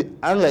deal with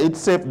anger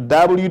itself,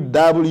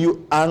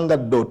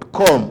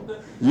 www.anger.com,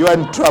 you are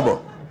in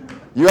trouble.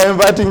 You are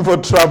inviting for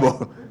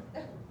trouble.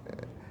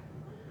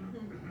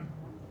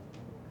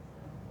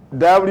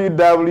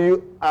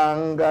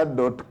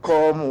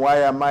 www.anger.com, why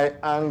am I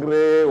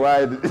angry?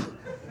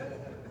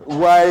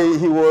 Why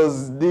he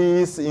was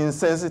this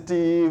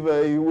insensitive,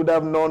 he would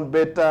have known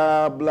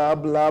better, blah,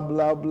 blah,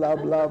 blah, blah,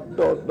 blah,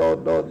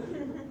 dot.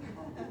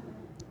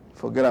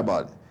 Forget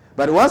about it.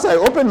 But once I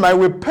open my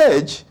web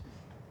page,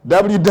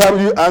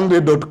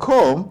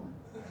 www.angry.com,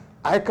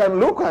 I can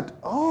look at,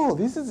 oh,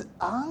 this is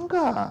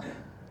anger.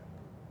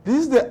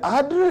 This is the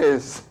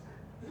address.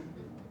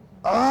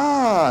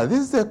 This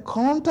is the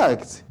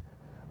contact.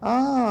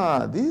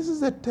 This is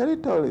the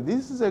territory.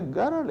 This is a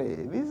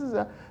gallery. This is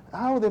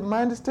how the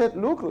mind state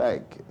look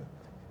like.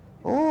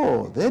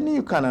 Oh, then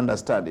you can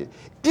understand it.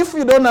 If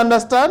you don't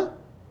understand,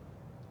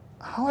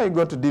 how are you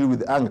going to deal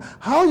with anger?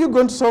 How are you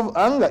going to solve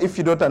anger if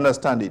you don't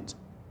understand it?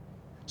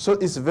 So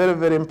it's very,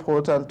 very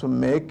important to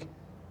make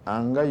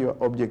anger your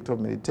object of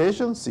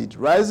meditation. See it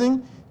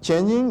rising,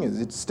 changing, is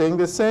it staying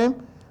the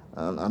same,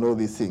 and all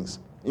these things.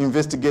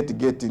 Investigate,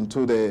 get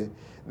into the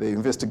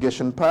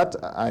investigation part.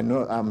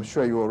 I'm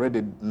sure you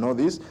already know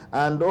this.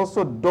 And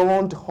also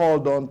don't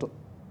hold on to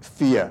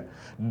fear.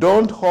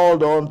 Don't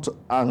hold on to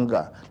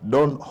anger.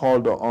 Don't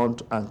hold on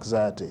to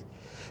anxiety.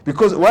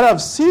 Because what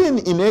I've seen,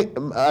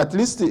 at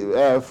least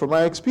from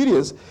my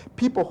experience,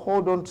 people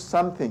hold on to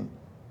something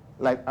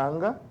like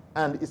anger,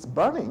 and it's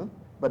burning,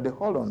 but they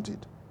hold on to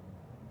it.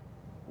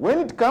 When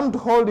it comes to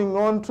holding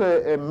on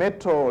to a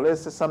metal,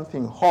 let's say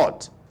something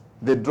hot,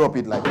 they drop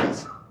it like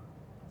this.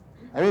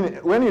 I mean,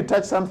 when you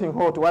touch something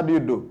hot, what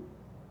do?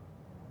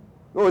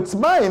 Oh, it's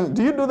mine.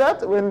 Do you do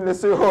that when they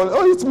say,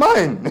 oh, it's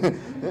mine?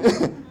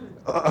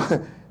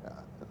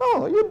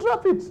 No, you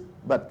drop it.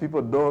 But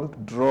people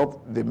don't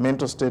drop the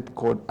mental state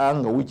called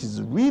anger, which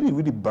is really,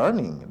 really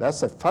burning.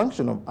 That's a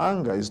function of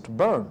anger, is to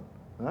burn.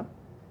 Huh?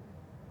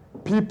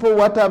 People,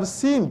 what I've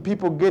seen,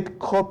 people get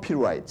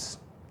copyrights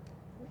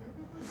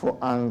for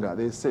anger.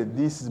 They say,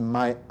 this is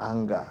my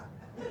anger.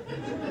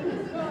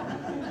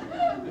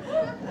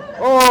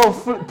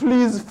 Oh,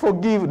 please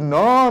forgive. No,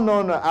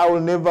 I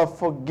will never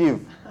forgive.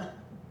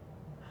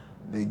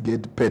 They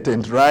get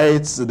patent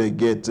rights, they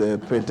get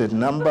patent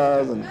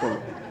numbers, and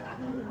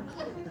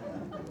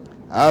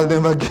I'll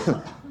never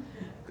get.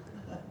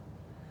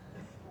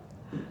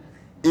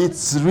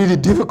 It's really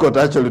difficult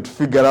actually to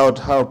figure out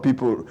how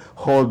people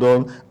hold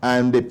on,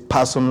 and they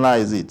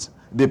personalize it.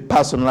 They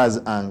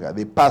personalize anger.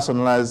 They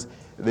personalize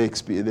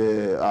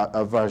the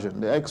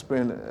aversion. They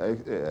explain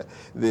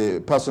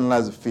the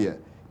personalized fear.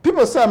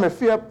 People say I'm a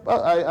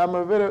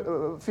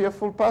very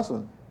fearful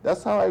person.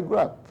 That's how I grew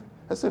up.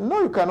 I said,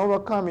 no, you can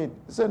overcome it.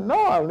 He said, no,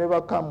 I'll never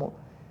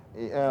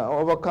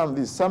overcome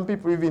this. Some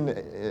people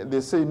even,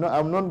 they say, no,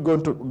 I'm not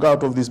going to go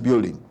out of this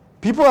building.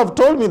 People have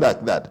told me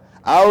like that.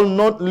 I will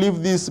not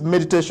leave this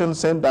meditation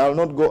center. I will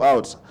not go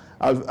out.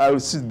 I will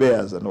see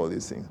bears and all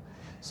these things.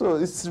 So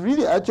it's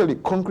really actually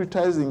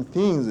concretizing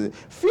things.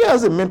 Fear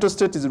as a mental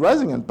state is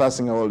rising and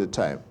passing all the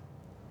time.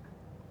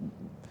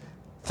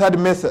 Third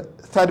method,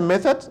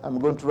 I'm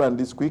going to run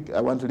this quick.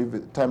 I want to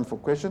leave time for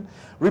question.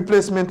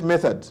 Replacement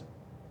method.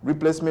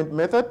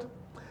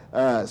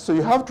 So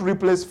you have to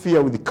replace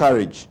fear with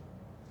courage.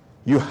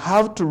 You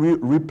have to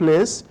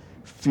replace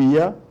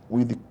fear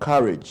with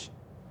courage.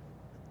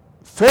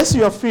 Face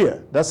your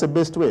fear. That's the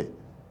best way.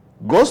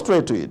 Go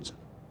straight to it.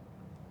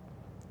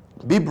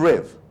 Be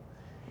brave.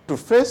 To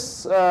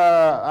face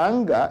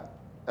anger,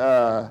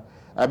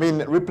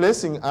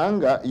 replacing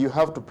anger, you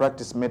have to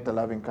practice metta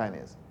loving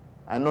kindness.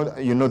 I know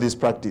you know this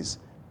practice.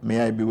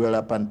 May I be well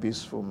up and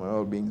peaceful. May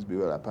all beings be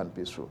well up and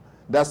peaceful.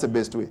 That's the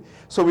best way.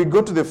 So we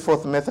go to the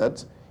fourth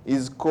method.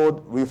 Is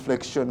called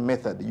reflection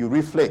method. You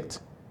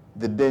reflect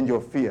the danger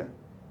of fear.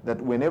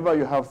 That whenever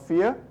you have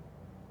fear,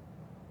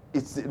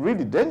 it's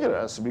really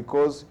dangerous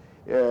because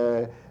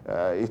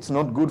it's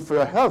not good for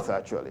your health,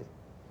 actually.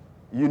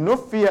 You know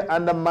fear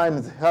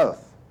undermines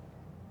health.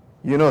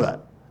 You know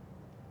that?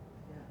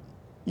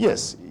 Yeah.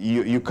 Yes,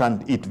 you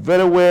can't eat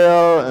very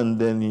well, and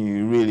then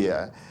you really...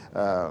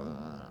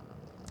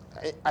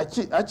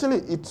 actually,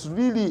 it's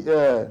really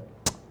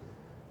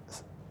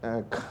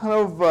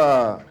kind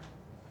of...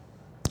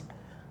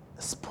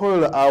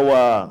 spoil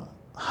our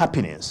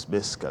happiness,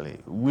 basically.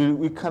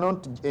 We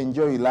cannot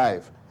enjoy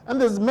life. And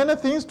there's many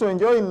things to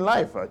enjoy in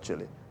life,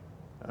 actually.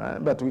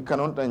 But we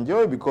cannot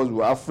enjoy because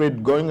we're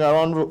afraid going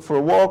around for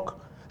a walk.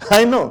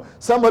 I know.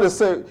 Somebody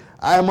said,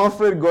 I'm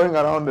afraid going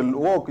around the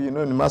walk. You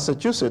know, in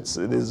Massachusetts,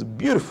 there's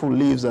beautiful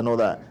leaves and all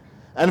that.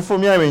 And for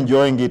me, I'm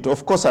enjoying it.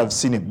 Of course, I've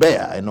seen a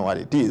bear. I know what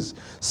it is.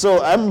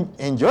 So I'm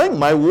enjoying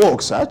my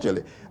walks,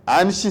 actually.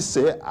 And she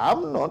said,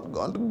 I'm not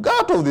going to go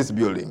out of this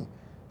building.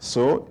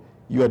 So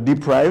you are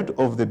deprived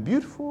of the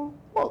beautiful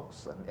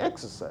walks and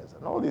exercise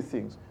and all these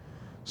things.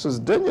 So it's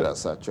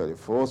dangerous, actually,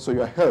 for also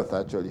your health,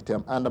 actually. It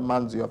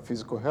undermines your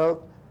physical health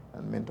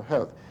and mental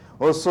health.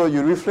 Also,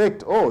 you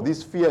reflect, oh,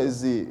 this fear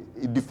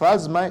it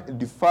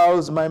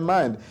defiles my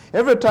mind.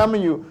 Every time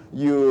you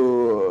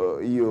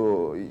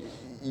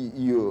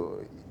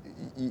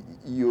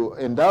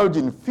indulge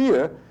in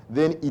fear,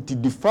 then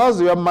it defiles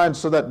your mind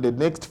so that the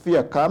next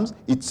fear comes,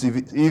 it's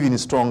even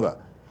stronger.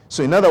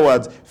 So in other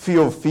words,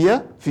 fear of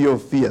fear.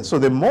 So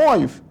the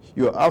more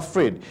you're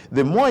afraid,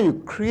 the more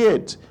you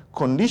create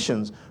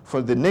conditions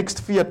for the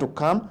next fear to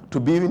come to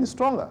be even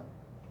stronger.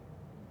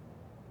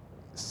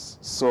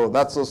 So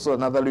that's also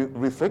another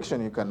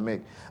reflection you can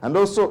make. And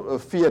also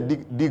fear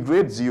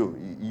degrades you.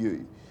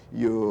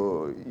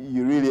 You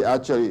really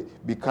actually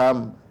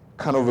become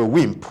kind of a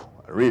wimp,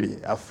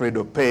 really. Afraid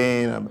of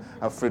pain,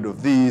 afraid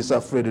of this,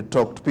 afraid to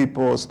talk to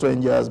people,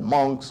 strangers,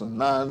 monks and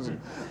nuns.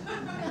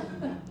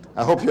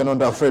 I hope you're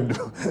not afraid.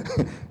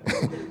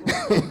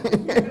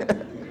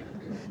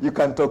 You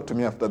can talk to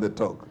me after the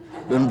talk.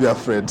 Don't be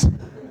afraid.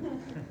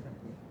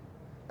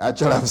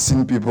 Actually, I've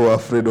seen people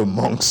afraid of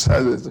monks.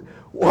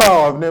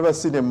 Wow, I've never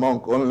seen a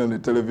monk only on the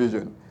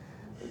television.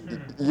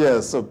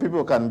 Yes, so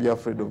people can be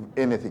afraid of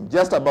anything,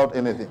 just about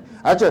anything.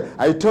 Actually,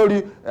 I told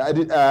you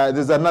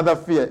there's another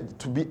fear,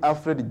 to be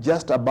afraid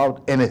just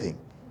about anything.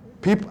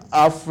 People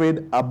are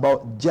afraid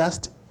about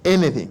just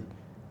anything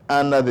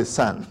under the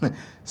sun.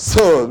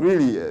 So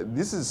really,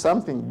 this is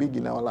something big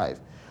in our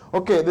life.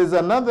 Okay, there's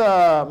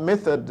another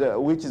method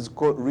which is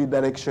called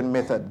redirection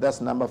method.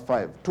 That's number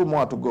 5. 2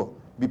 more to go.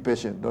 Be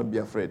patient, don't be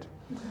afraid.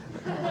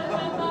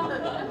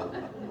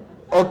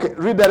 Okay,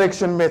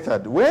 redirection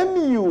method.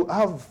 When you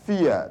have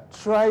fear,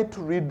 try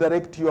to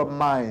redirect your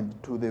mind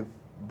to the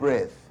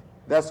breath.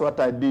 That's what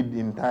I did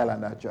in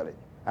Thailand, actually.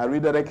 I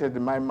redirected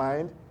my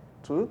mind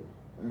to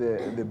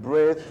the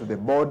breath, to the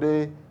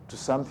body, to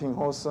something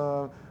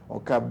wholesome.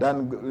 Okay, I've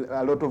done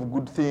a lot of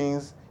good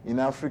things in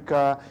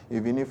Africa.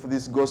 Even if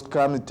this ghost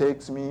comes, it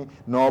takes me,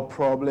 no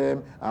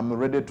problem. I'm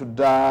ready to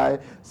die.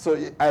 So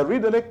I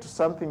redirect to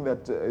something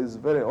that is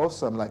very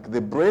awesome. Like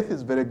the breath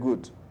is very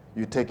good.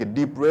 You take a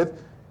deep breath,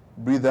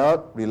 breathe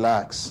out,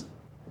 relax.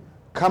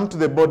 Come to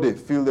the body,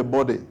 feel the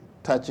body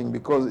touching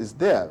because it's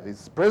there,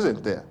 it's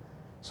present there.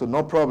 So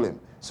no problem.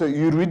 So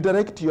you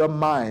redirect your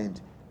mind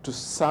to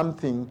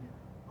something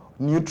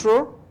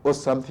neutral or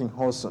something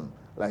wholesome,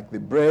 like the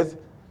breath,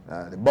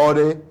 the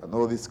body, and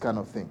all this kind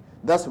of thing.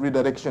 That's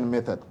redirection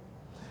method.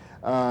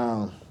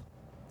 The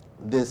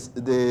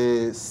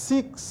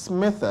 6th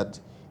method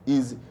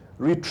is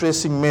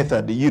retracing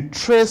method. You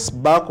trace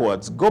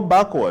backwards, go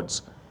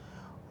backwards.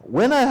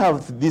 When I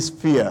have this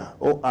fear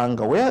or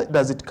anger, where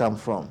does it come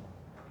from?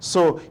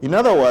 So, in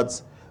other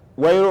words,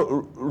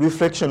 while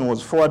reflection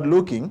was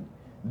forward-looking,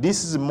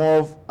 this is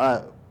more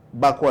of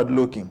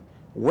backward-looking.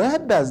 Where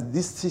does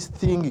this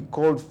thing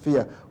called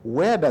fear,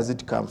 where does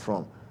it come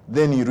from?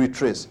 Then you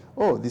retrace.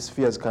 Oh, this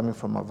fear is coming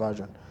from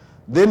aversion.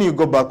 Then you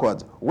go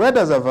backwards. Where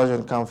does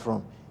aversion come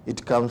from?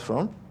 It comes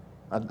from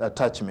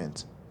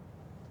attachment.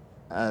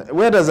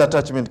 Where does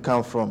attachment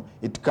come from?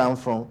 It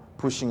comes from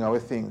pushing away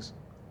things.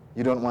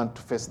 You don't want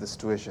to face the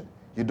situation.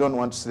 You don't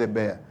want to see the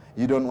bear.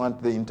 You don't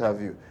want the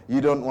interview.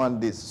 You don't want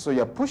this. So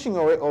you're pushing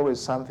away always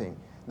something.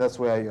 That's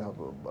where you have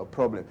a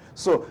problem.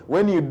 So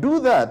when you do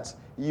that,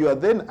 you are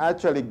then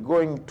actually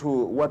going to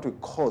what we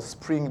call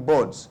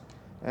springboards,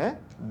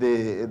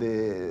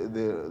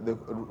 the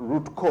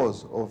root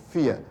cause of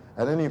fear.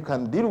 And then you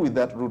can deal with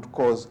that root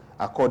cause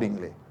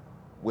accordingly.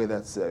 Whether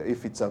it's,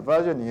 if it's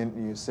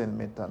aversion, you send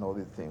metta and all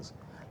these things.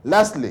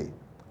 Lastly,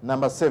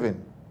 number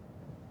 7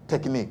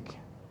 technique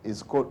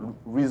is called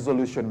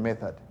resolution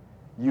method.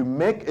 You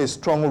make a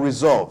strong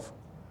resolve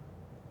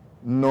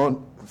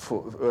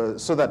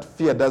so that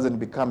fear doesn't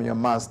become your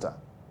master,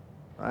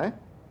 right?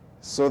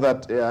 So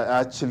that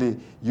actually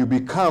you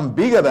become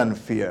bigger than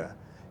fear.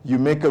 You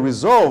make a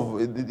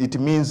resolve. It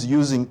means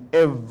using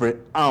every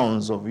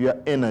ounce of your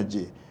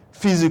energy,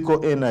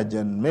 physical energy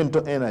and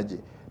mental energy,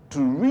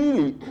 to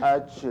really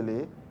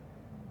actually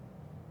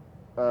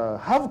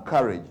have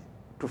courage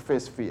to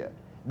face fear.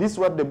 This is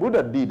what the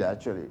Buddha did,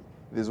 actually.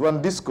 There's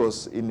one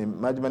discourse in the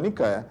Majjhima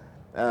Nikaya.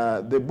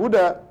 The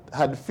Buddha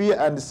had fear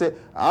and said,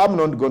 I'm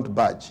not going to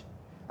budge.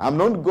 I'm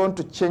not going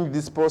to change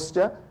this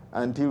posture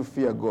until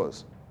fear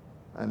goes.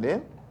 And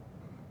then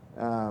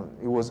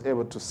he was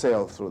able to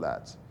sail through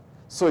that.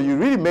 So you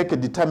really make a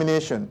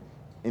determination.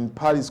 In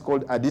Pali it's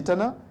called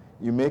aditana.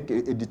 You make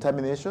a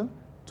determination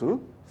to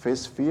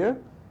face fear.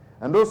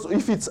 And also,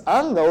 if it's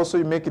anger, also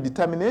you make a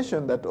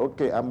determination that,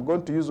 okay, I'm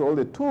going to use all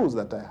the tools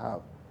that I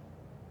have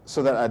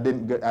so that I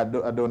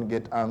don't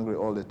get angry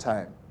all the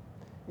time.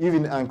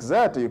 Even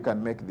anxiety, you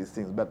can make these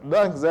things. But the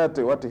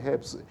anxiety, what it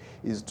helps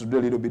is to do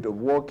a little bit of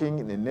walking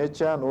in the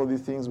nature and all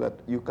these things, but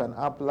you can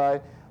apply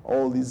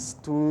all these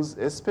tools,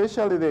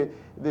 especially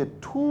the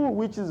tool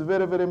which is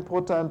very, very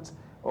important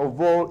of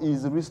all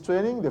is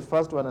restraining, the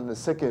first one and the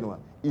second one.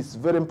 It's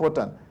very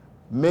important.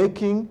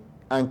 Making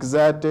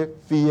anxiety,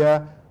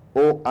 fear,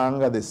 or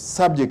anger the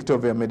subject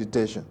of your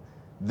meditation.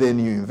 Then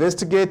you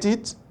investigate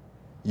it.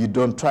 You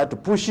don't try to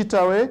push it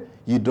away.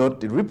 You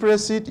don't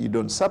repress it. You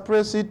don't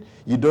suppress it.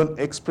 You don't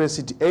express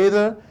it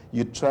either.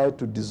 You try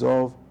to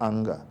dissolve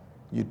anger.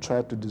 You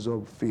try to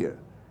dissolve fear.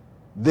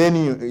 Then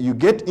you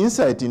get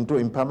insight into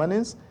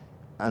impermanence,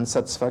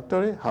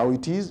 unsatisfactory, how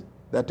it is,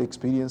 that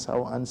experience,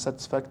 how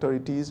unsatisfactory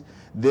it is,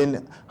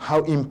 then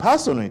how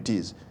impersonal it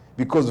is.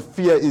 Because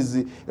fear is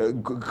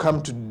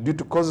due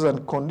to causes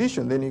and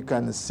conditions, then you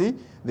can see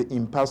the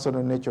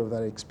impersonal nature of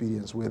that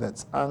experience, whether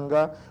it's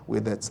anger,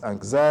 whether it's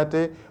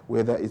anxiety,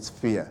 whether it's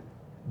fear.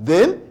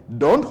 Then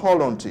don't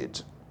hold on to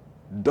it.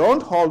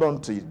 Don't hold on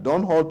to it.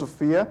 Don't hold to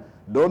fear.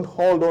 Don't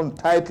hold on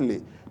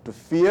tightly to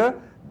fear,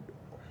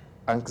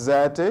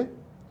 anxiety,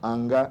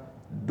 anger.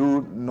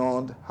 Do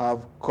not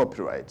have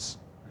copyrights.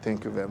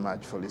 Thank you very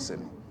much for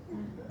listening.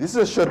 This is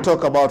a short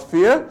talk about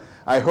fear.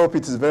 I hope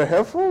it is very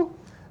helpful.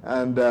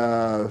 And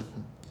I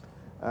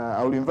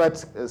will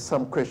invite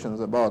some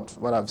questions about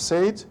what I've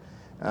said.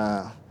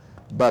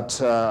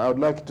 But I would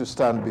like you to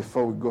stand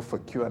before we go for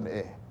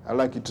Q&A. I'd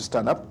like you to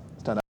stand up.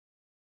 Stand up.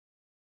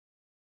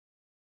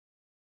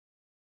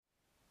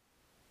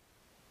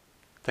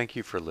 Thank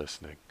you for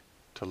listening.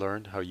 To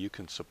learn how you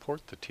can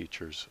support the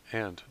teachers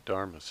and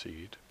Dharma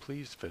Seed,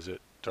 please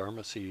visit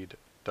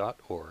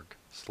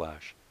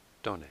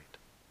dharmaseed.org/donate.